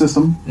edge of the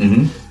system.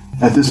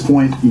 At this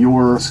point,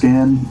 your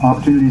scan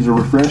opportunities are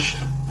refreshed.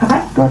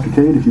 Okay. Dr.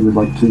 Cade, if you would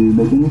like to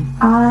make any.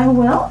 I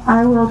will.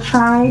 I will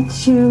try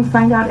to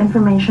find out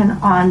information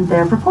on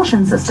their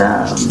propulsion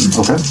system.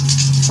 Okay.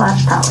 /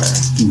 power.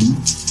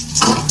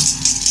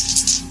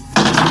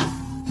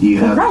 Do you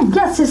have... Right.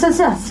 Yes.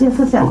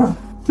 Okay.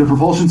 The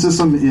propulsion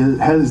system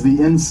has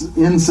the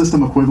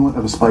in-system equivalent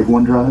of a Spike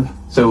 1 drive.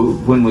 So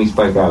when we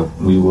spike out,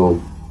 we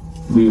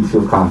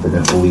feel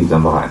confident we'll leave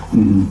them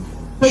behind.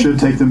 Should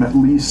take them at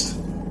least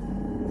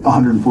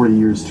 140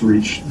 years to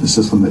reach the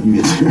system that you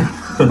get to.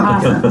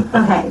 Awesome.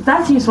 Okay,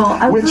 that's useful.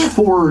 Which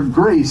for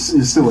Grace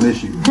is still an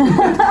issue.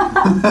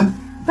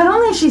 But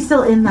only if she's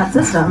still in that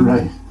system.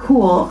 Right.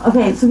 Cool.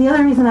 Okay, so the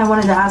other reason I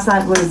wanted to ask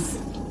that was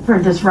for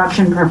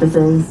disruption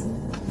purposes.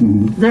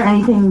 Is there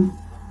anything...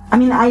 I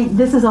mean,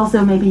 this is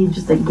also maybe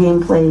just a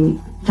gameplay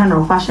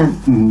general question.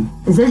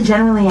 Is there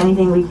generally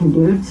anything we can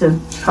do to...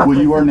 Well,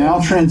 you are now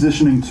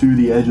transitioning to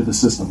the edge of the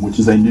system, which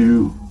is a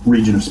new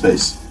region of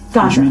space.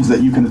 Gotcha. Which means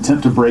that you can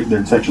attempt to break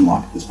their detection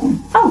lock at this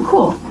point. Oh,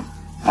 cool.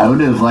 I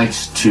would have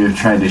liked to have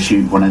tried to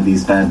shoot one of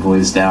these bad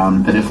boys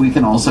down, but if we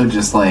can also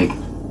just, like,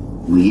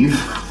 leave,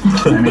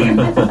 I mean,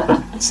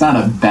 it's not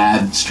a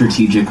bad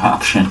strategic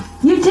option.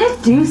 You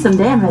did do some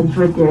damage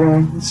with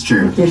your... It's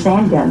true. With your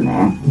sand gun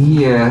there.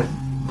 Yeah,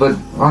 but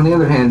on the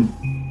other hand,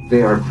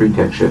 they are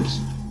pre-tech ships.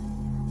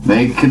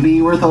 They could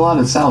be worth a lot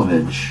of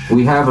salvage.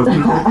 We have a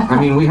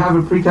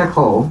pre-tech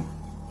hull.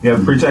 You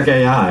have pre-tech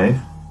AI,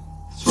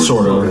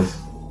 sort of.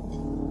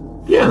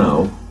 You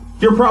know,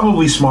 you're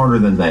probably smarter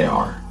than they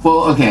are.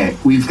 Well, okay,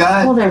 we've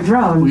got... Well, they're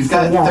drones. We've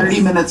got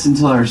 30 minutes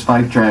until our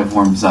spike drive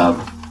warms up.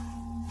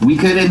 We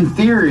could, in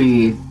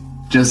theory,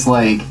 just,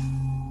 like,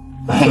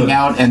 hang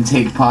out and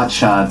take pot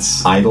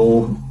shots.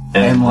 Idle.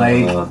 And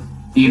like,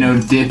 you know,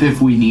 dip if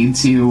we need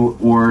to,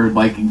 or,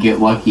 like, get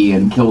lucky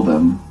and kill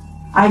them.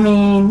 I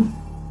mean,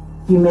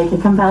 you make a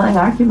compelling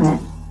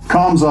argument.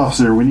 Comms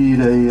officer, we need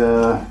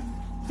a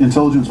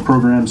intelligence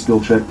program skill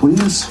check,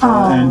 please.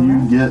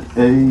 And you get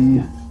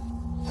a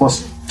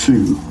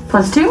 +2.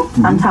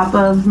 +2 on top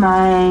of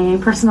my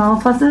personal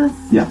pluses?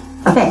 Yeah.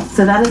 Okay,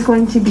 so that is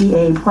going to be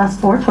a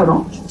 +4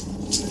 total.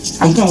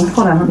 I think.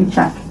 Hold on, let me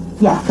check.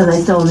 Yeah, because I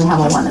still only have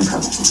a 1 in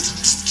program.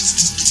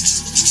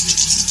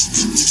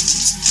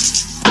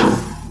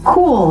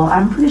 Cool.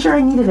 I'm pretty sure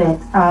I needed it.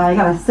 I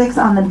got a 6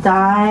 on the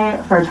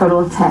die for a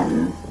total of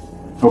 10.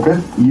 Okay.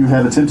 You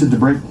have attempted to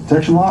break the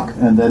detection lock,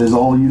 and that is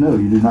all you know.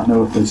 You do not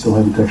know if they still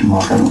have detection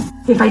lock. I don't.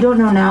 If I don't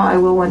know now, I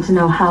will want to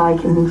know how I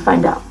can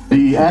find out.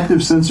 The active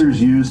sensors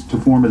used to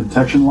form a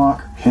detection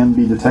lock can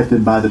be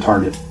detected by the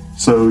target.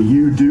 So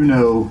you do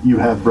know you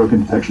have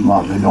broken detection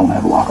lock. They don't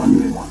have a lock on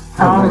you anymore.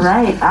 All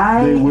right.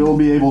 They will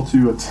be able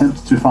to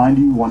attempt to find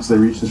you once they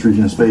reach this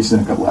region of space in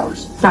a couple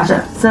hours.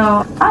 Gotcha.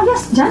 So,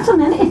 yes,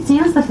 gentlemen, it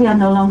seems that we are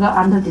no longer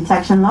under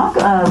detection lock.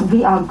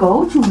 We are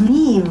go to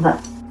leave.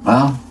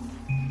 Well,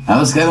 that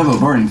was kind of a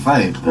boring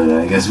fight, but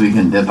I guess we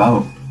can dip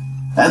out.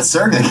 That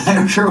Serga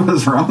character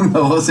was wrong,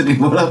 though, wasn't he?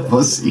 What a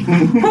pussy.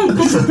 Hey, did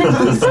he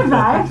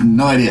survive?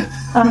 No idea.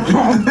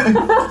 Okay.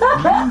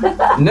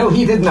 No,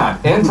 he did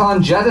not.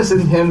 Anton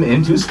jettisoned him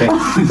into space.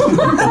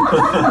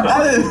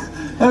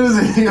 That was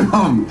a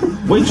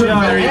Wait,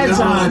 very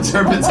different Anton,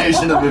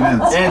 interpretation of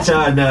events.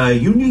 Anton,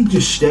 you need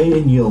to stay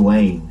in your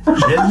lane.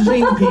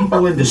 Sending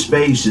people into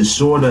space is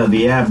sort of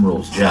the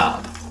Admiral's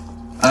job.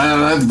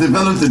 I've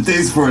developed a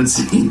taste for it,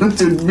 so you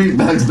two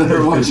meatbags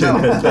better watch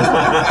out.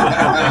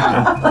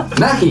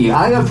 Mackie,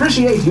 I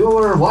appreciate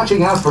your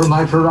watching out for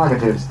my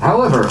prerogatives.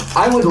 However,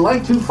 I would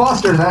like to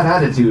foster that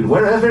attitude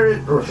wherever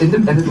it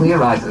independently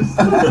arises.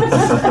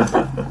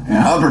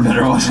 Yeah, Hopper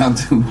better watch out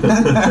too.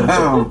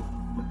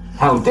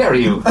 How dare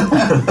you?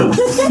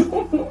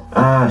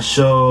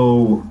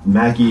 So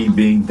Mackie,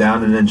 being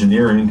down in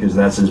engineering, because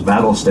that's his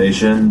battle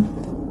station,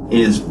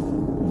 is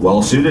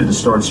well suited to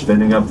start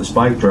spinning up the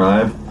spike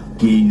drive.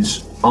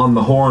 He's on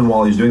the horn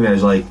while he's doing that.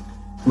 He's like,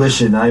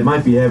 listen, I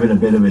might be having a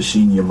bit of a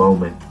senior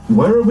moment.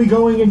 Where are we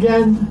going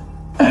again?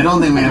 I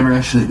don't think we ever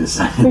actually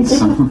decided,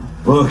 so...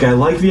 Look, I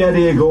like the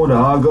idea of going to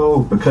Argo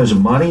because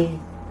of money,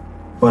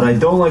 but I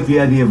don't like the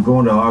idea of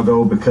going to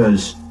Argo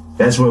because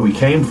that's where we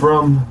came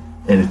from,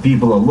 and if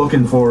people are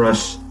looking for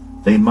us,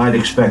 they might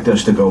expect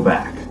us to go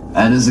back.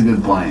 That is a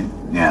good point,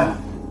 yeah.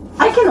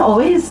 I can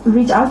always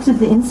reach out to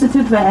the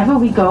Institute wherever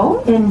we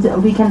go, and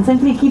we can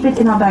simply keep it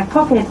in our back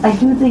pocket. I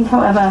do think,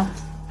 however,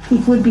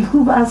 it would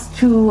behoove us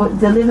to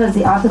deliver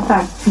the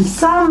artifact to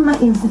some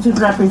Institute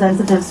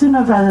representative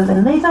sooner rather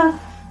than later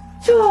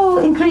to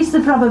increase the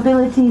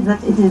probability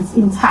that it is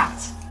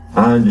intact.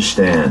 I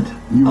understand.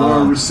 You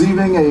are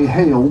receiving a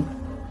hail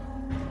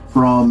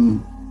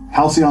from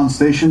Halcyon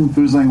Station,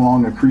 Fuzang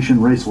Long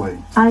Accretion Raceway.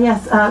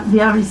 Yes, we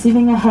are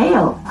receiving a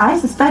hail. I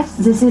suspect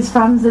this is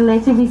from the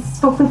lady we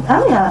spoke with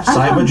earlier.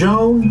 Cyber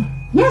Joan?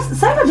 Yes,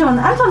 Cyber Joan.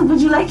 Anton, would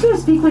you like to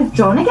speak with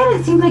Joan again?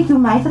 It seemed like you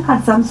might have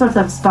had some sort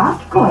of spark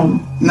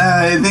going. Nah,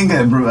 I think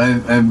I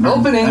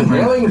Opening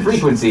hailing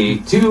frequency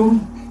 2.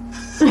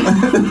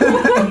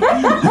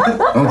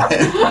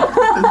 Okay.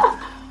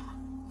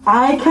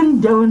 I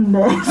condone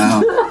this.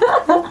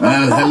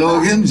 Hello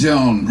again,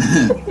 Joan.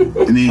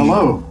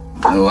 Hello.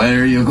 Why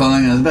are you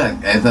calling us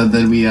back? I thought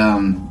that we,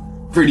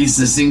 pretty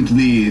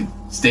succinctly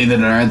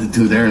stated our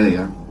attitude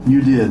earlier.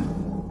 You did.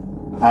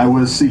 I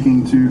was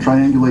seeking to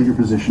triangulate your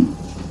position.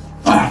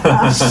 I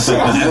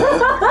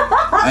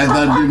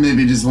thought you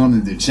maybe just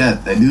wanted to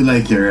chat. I do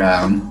like your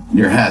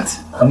hat.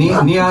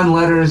 Neon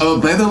letters. Oh,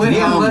 by the way,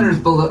 neon letters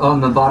below,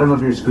 on the bottom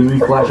of your screen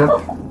flash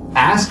up.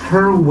 Ask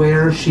her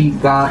where she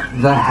got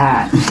the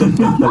hat.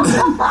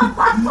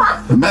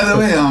 By the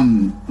way,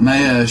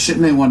 my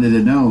shipmate wanted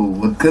to know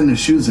what kind of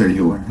shoes are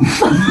you wearing?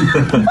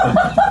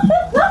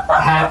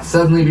 Hat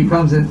suddenly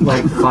becomes in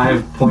like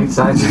 5-point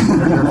sizes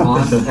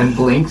and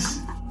blinks.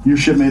 Your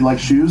shipmate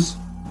likes shoes?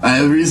 I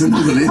have reason to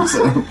believe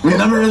so. We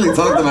never really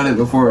talked about it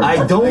before.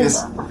 I'm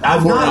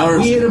not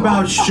weird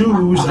about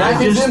shoes. That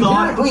I is just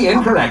thought... empirically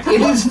incorrect. It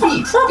is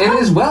feet. It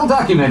is well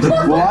documented.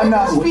 Well,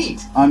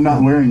 I'm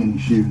not wearing any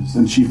shoes.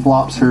 And she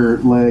flops her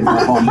leg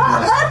up on the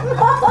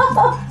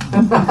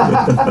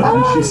desk.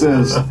 And she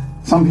says,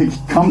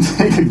 come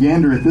take a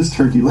gander at this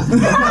turkey leg.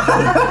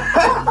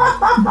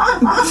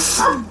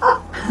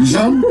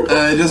 Jean,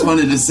 I just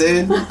wanted to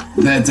say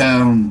that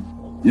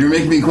you're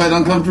making me quite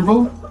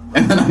uncomfortable.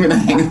 And then I'm gonna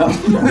hang up.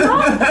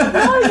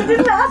 No, you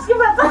didn't ask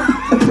about that.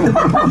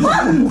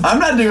 I'm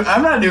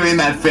not doing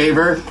that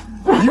favor.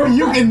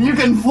 You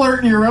can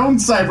flirt your own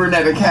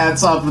cybernetic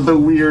hats off of the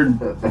weird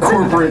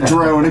corporate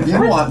drone if you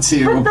want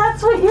to. But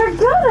that's what you're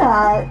good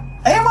at.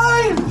 Am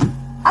I?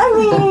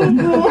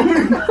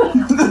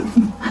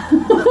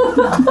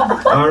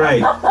 All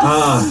right,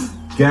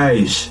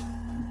 guys,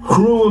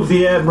 crew of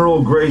the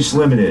Admiral Grace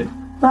Limited.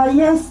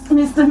 Yes,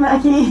 Mr.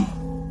 Mackey.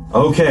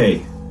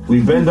 Okay.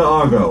 We've been to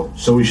Argo,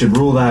 so we should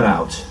rule that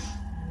out.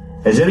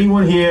 Has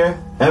anyone here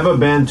ever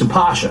been to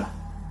Pasha?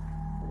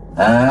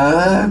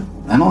 I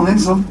don't think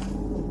so.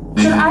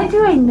 Should I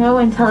do a no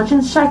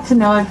intelligence check to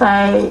know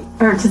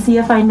to see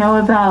if I know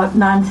about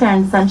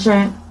non-Terran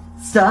sentient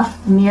stuff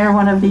near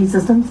one of these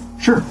systems?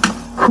 Sure.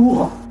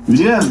 Cool. We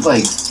do have,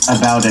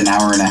 about an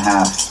hour and a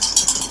half.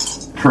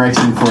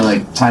 Correction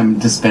for, time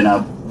to spin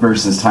up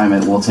versus time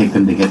it will take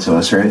them to get to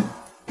us, right?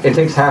 It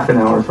takes half an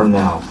hour from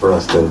now for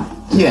us to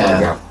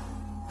Yeah.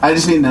 I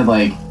just mean that,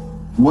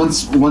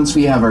 once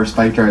we have our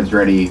spike drives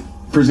ready,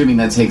 presuming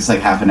that takes like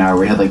half an hour.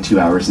 We had like 2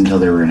 hours until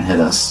they were going to hit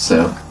us.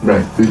 So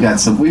Right. we've got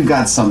some We've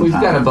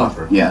time. got a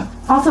buffer. Yeah.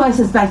 Also, I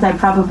suspect I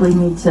probably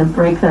need to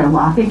break their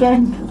lock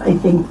again, because I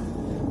think...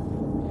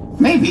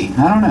 Maybe.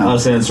 I don't know.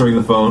 Us answering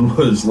the phone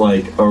was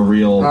like a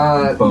real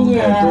bonehead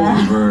yeah.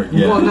 believer.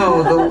 Yeah. Well,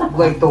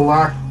 no, the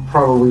lock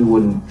probably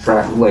wouldn't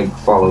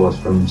follow us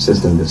from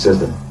system to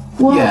system.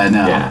 Well, Yeah,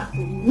 no. Yeah.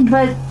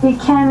 but it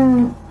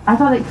can... I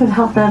thought it could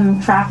help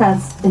them track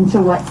us into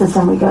what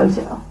system we go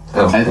to.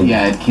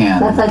 Yeah, it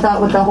can. That's, I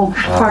thought, what the whole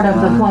part of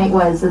the point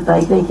was, that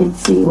like they could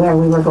see where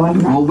we were going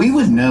next. Well, we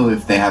would know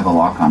if they have a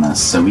lock on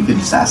us, so we could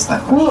just ask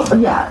that question. Well,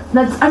 yeah,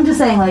 I'm just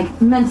saying,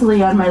 like,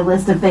 mentally on my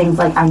list of things,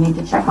 like, I need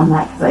to check on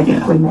that, because I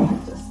think we may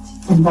have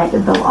just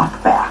invited the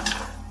lock back.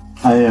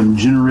 I am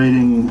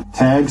generating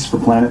tags for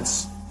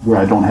planets where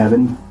I don't have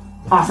any.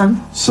 Awesome.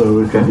 So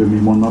if you give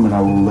me one moment, I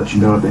will let you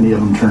know if any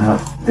of them turn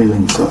up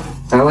alien stuff.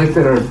 I like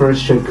that our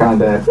first ship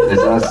combat is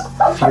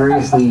us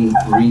furiously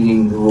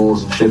reading the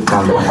rules of ship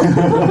combat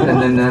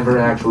and then never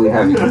actually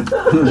having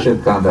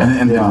ship combat.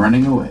 And then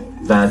running away.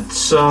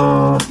 That's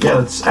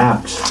that's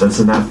apt. That's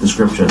an apt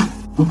description.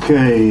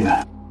 Okay.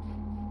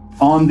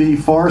 On the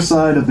far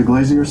side of the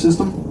Glacier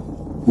system,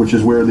 which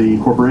is where the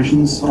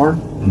corporations are,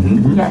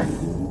 Yes.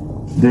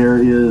 there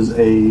is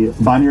a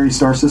binary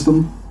star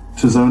system,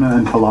 Tizona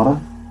and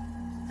Kalata.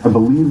 I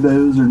believe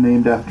those are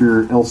named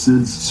after El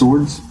Cid's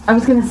swords. I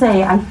was going to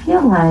say, I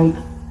feel like...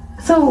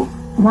 So,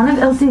 one of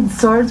Ilseid's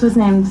swords was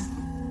named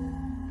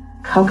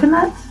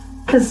Coconut?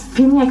 Because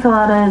Pina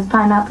Colada is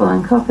pineapple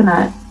and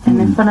coconut, and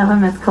in front of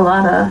him is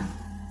Colada.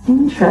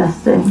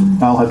 Interesting.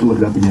 I'll have to look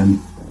it up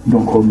again.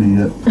 Don't quote me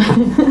yet.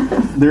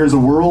 There's a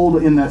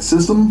world in that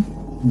system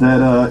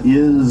that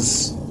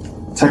is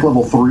tech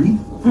level 3,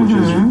 which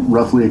is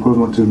roughly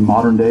equivalent to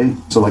modern day,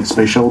 so like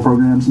space shuttle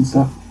programs and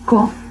stuff.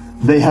 Cool.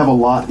 They have a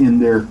lot in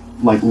their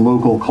like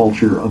local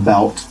culture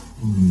about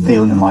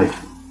alien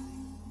life.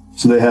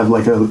 So they have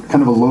like a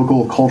kind of a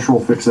local cultural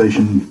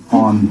fixation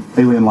on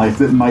alien life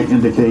that might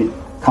indicate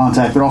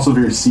contact. They're also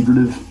very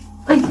secretive.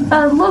 Like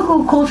a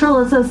local cultural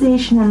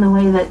association in the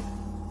way that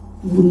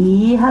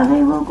we have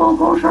a local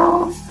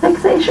cultural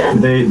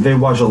fixation. They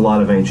watch a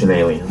lot of Ancient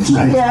Aliens.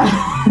 Right?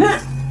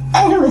 Yeah.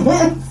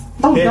 Aliens.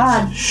 Oh It's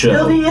God.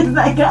 show. Billy is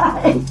that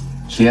guy.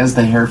 She has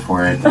the hair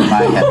for it in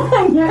my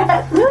head.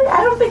 Yeah, really,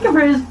 I don't think of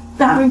her as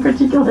having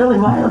particularly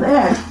wild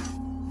hair.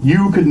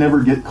 You could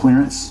never get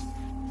clearance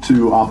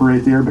to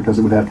operate there because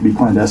it would have to be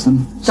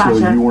clandestine. So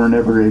Gotcha. you were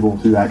never able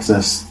to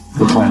access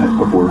the planet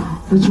before.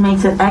 Which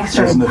makes it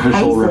extra As an official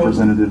enticing.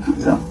 representative.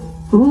 Yeah.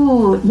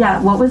 Ooh,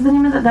 yeah, what was the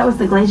name of that? That was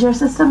the Glacier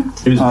system?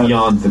 It was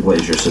beyond the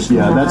Glacier system.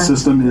 Yeah, that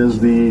system is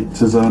the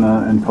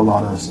Tizona and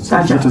Kalata system.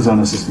 Gotcha. The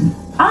Tizona system.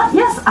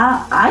 Yes,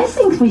 I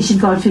think we should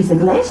go to the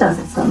Glacier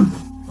system.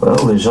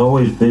 Well, there's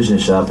always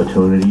business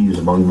opportunities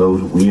among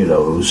those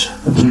weirdos.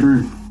 That's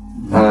true.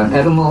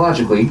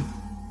 Etymologically,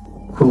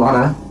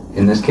 Kulata,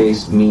 in this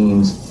case,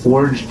 means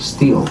forged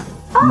steel.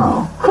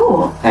 Oh,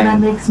 cool. And that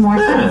And- makes more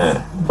sense.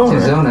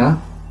 Tizona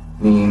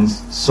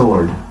means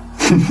sword.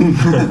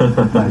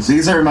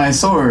 These are my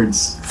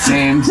swords,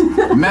 named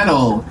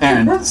Metal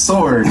and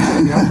Sword.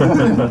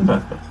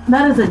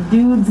 That is a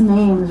dude's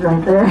names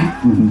right there.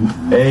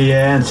 Hey,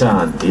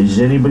 Anton, is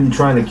anybody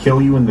trying to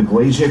kill you in the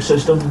Glacier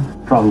system?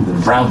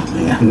 Probably.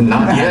 Probably.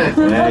 Not yet.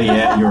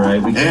 Yeah, you're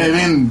right. We I can't,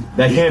 mean,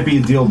 that can't be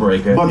a deal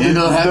breaker. But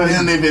it'll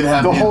happen if it the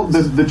happens. whole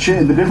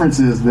the difference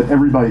is that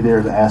everybody there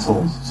is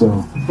assholes.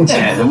 So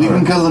Yeah, then we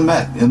can kill them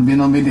back. It'll be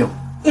no big deal.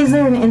 Is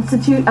there an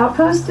institute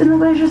outpost in the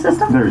Glacier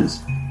system? there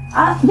is.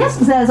 Yes,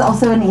 there's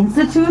also an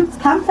institute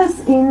campus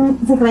in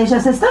the Glacier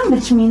system,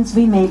 which means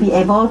we may be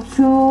able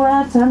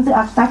to turn the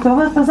artifact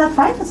over for that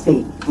finder's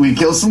fee. We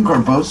kill some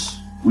corpos.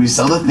 We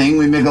sell the thing.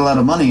 We make a lot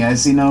of money. I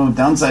see no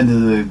downside to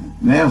the.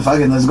 Yeah, fuck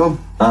it. Let's go.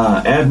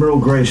 Admiral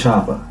Grace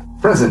Hopper,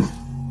 Present.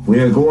 we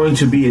are going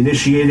to be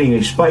initiating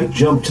a spike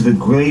jump to the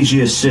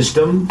Glacier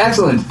system.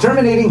 Excellent.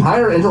 Terminating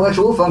higher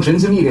intellectual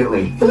functions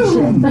immediately.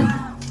 Shit.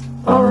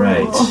 All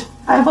right.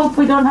 I hope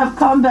we don't have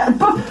combat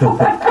before.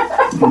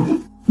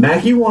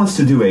 Mackie wants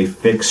to do a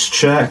fix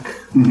check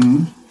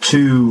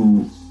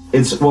to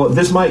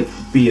this might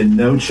be a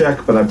no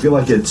check, but I feel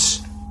like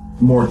it's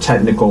more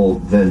technical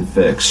than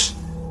fix.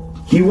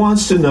 He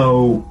wants to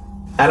know,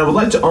 and I would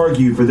like to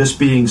argue for this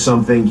being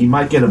something he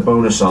might get a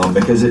bonus on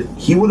because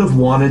he would have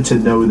wanted to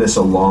know this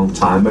a long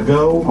time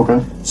ago.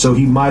 Okay. So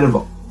he might have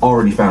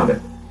already found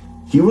it.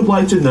 He would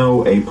like to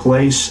know a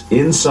place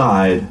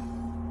inside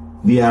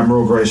the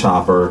Admiral Grace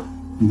Hopper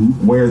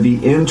where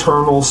the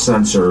internal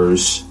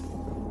sensors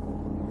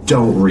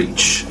don't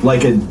reach,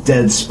 like a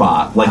dead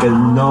spot, like a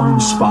numb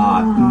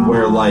spot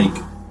where like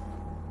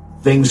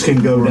things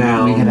can go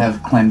down. We could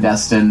have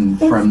clandestine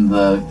from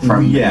the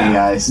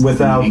AI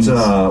without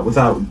meetings.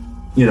 without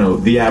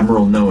the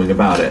Admiral knowing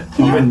about it,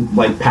 even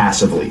like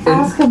passively.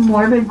 Ask a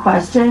morbid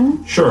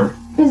question. Sure.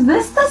 Is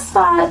this the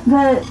spot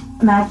that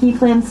Mackie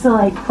plans to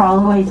like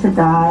crawl away to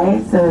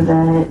die so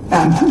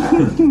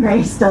that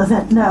Grace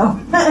doesn't know?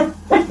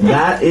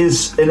 That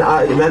is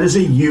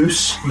a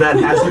use that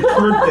has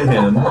occurred to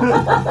him,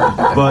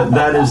 but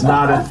that is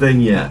not a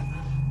thing yet.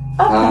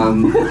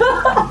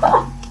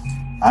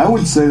 I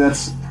would say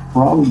that's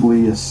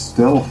probably a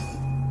stealth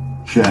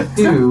check.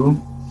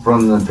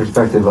 From the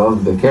perspective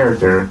of the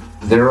character,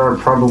 there are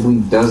probably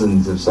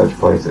dozens of such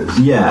places.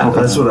 Yeah,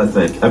 that's what I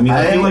think. I mean,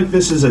 I feel like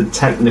this is a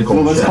technical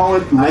Well, let's check. call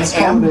it. I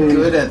am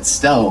good at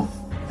stealth.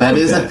 That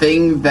is a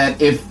thing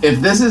that if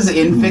this is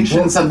in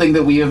fiction, something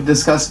that we have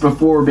discussed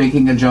before,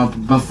 making a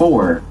jump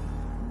before.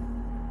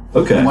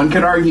 Okay. One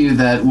could argue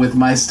that with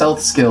my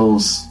stealth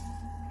skills,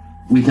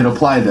 we could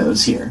apply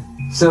those here.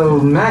 So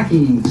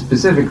Mackie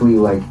specifically,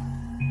 like,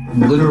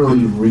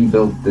 literally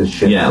rebuilt this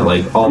ship. Yeah,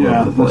 like all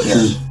Yeah, over the that's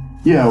place. true.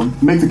 Yeah,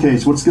 make the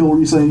case. What skill were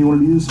you saying you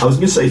wanted to use? I was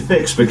going to say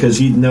fix because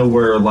he'd know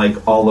where like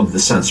all of the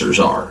sensors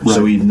are,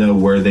 so Right. he'd know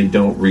where they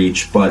don't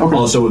reach, but Okay.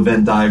 also a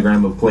Venn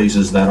diagram of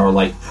places that are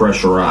like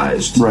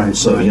pressurized. Right,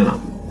 So right. you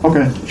know.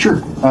 Okay, sure.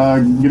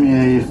 Give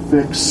me a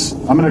fix.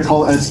 I'm going to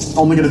call it. It's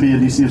only going to be a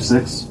DC of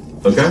 6.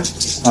 Okay.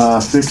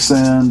 Fix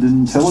and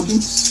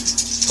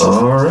intelligence.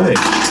 All right.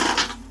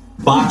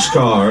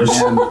 Boxcars.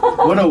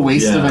 What a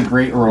waste Yeah. of a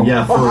great roll.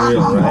 Yeah, for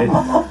real, right?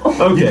 You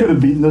could Okay.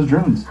 have beaten those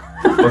drones.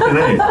 Fucking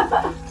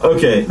A.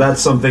 Okay,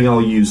 that's something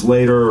I'll use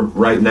later.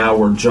 Right now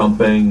we're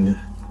jumping.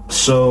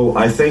 So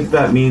I think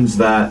that means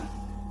that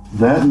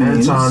That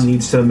means. Anton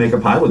needs to make a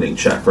piloting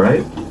check,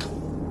 right?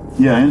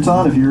 Yeah,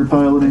 Anton, if you're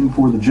piloting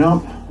for the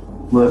jump,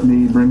 let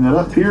me bring that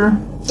up here.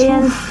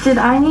 And did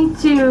I need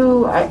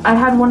to? I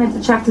had wanted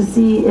to check to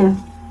see if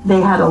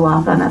they had a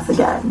lock on us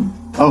again.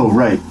 Oh,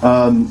 right.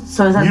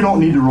 So is that You don't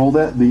need to roll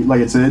that.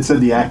 Like it said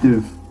the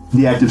active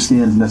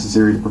scans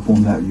necessary to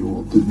perform that you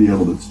will to be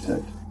able to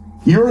detect.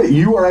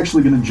 You are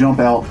actually going to jump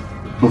out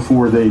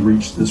before they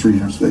reach this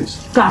region of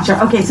space.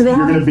 Gotcha. Okay, so they You're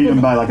going to haven't beat them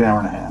been, by like an hour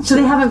and a half. so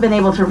they haven't been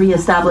able to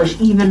reestablish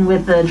even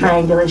with the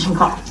triangulation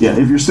call. Yeah,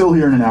 if you're still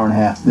here in an hour and a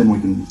half, then we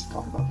can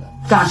talk about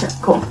that. Gotcha.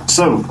 Cool.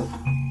 So,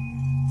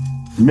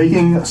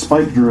 making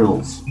spike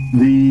drills.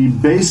 The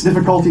base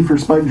difficulty for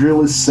spike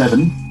drill is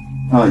 7.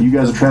 You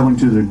guys are traveling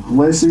to the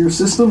Glacier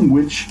system,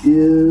 which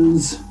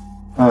is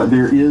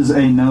there is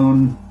a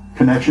known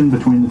connection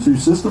between the two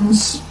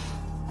systems.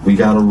 We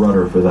got a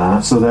rudder for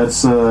that. So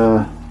that's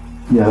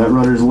that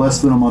rudder is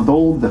less than a month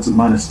old. That's at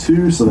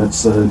 -2, so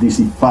that's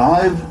DC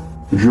 5.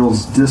 The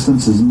drill's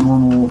distance is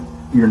normal.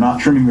 You're not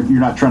trying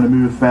to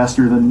move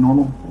faster than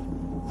normal.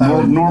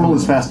 Normal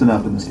is fast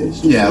enough in this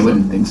case. Yeah, I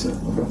wouldn't think so.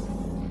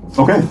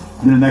 Okay.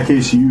 Then in that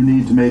case, you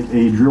need to make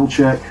a drill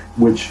check,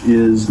 which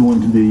is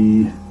going to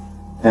be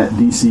at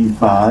DC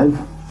 5.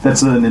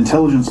 That's an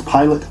intelligence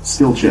pilot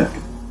skill check.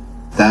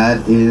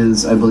 That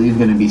is, I believe,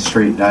 going to be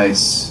straight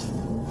dice.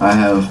 I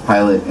have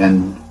pilot,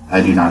 and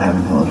I do not have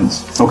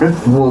intelligence. Okay.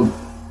 Well,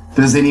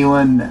 Does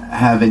anyone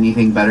have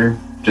anything better?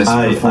 Just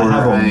I before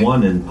have a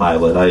 1 in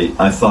pilot.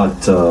 I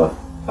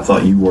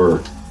thought you were.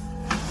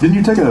 Didn't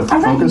you take a I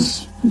thought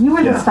focus? you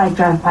were Yeah. the spike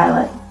drive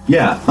pilot.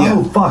 Yeah. Yeah.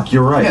 Oh fuck,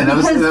 you're right. Yeah, that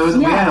was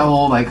we Yeah. had a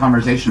whole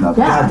conversation about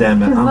Yeah. God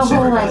damn it, 'cause I'm the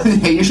sorry, whole, guys. that.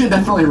 Hey, you should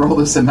definitely roll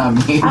this and not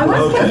me. I was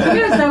Okay.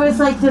 confused. I was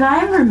like, did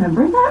I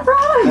remember that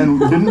wrong? And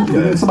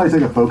didn't somebody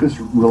take a focus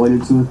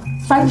related to it?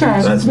 Spike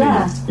drive. That's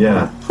yeah. me.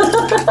 Yeah.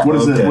 What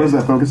is Okay. What does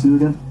that focus do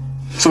again?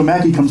 So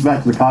Mackie comes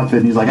back to the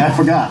cockpit and he's like, I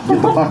forgot.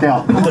 Get the fuck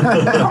out.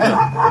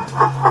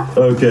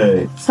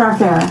 Okay.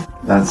 Starfarer.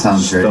 That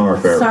sounds great.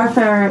 Starfarer.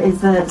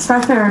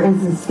 Starfarer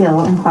is the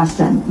skill in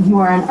question. You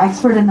are an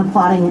expert in the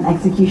plotting and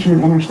execution of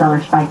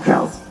interstellar spike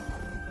drills.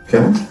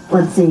 Okay.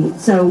 Let's see.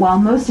 So while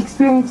most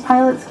experienced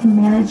pilots can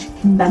manage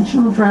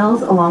conventional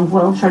drills along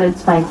well-charted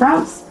spike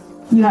routes,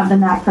 you have the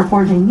knack for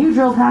forging new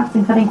drill paths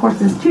and cutting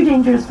courses too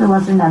dangerous for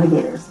lesser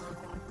navigators.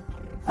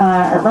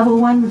 At level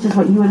 1, which is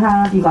what you would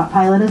have, you got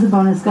pilot as a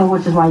bonus skill,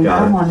 which is why you Got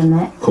got it. 1 in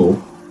it. Cool.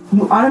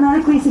 You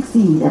automatically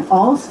succeed at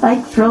all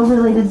spike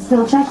drill-related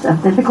skill checks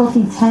of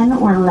difficulty 10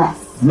 or less.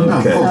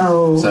 Okay.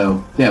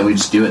 So, yeah, we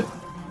just do it.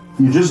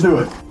 You just do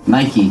it.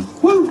 Nike.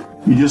 Woo!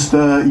 You just,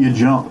 you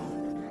jump.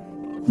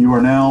 You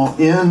are now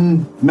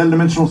in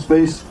meta-dimensional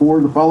space for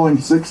the following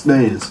 6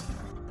 days.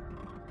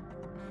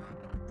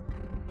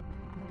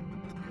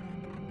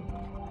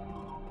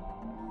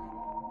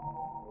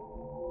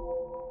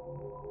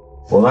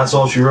 Well, that's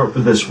all she wrote for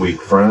this week,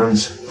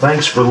 friends.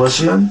 Thanks for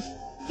listening.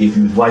 If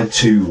you'd like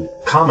to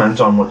comment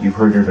on what you've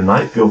heard here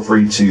tonight, feel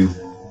free to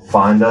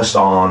find us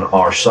on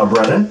our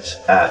subreddit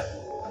at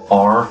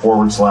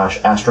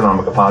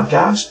r/Astronomica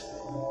Podcast.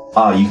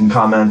 You can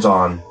comment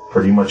on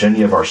pretty much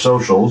any of our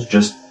socials.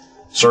 Just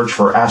search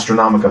for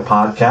Astronomica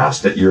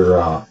Podcast at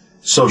your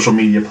social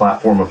media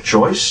platform of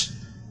choice.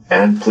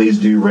 And please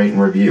do rate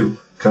and review,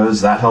 because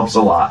that helps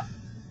a lot.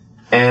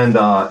 And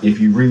if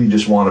you really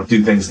just want to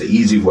do things the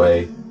easy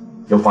way,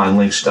 you'll find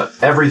links to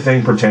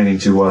everything pertaining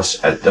to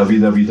us at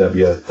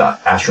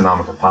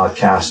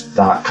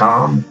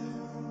www.astronomicapodcast.com.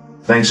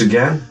 Thanks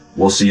again.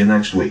 We'll see you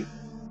next week.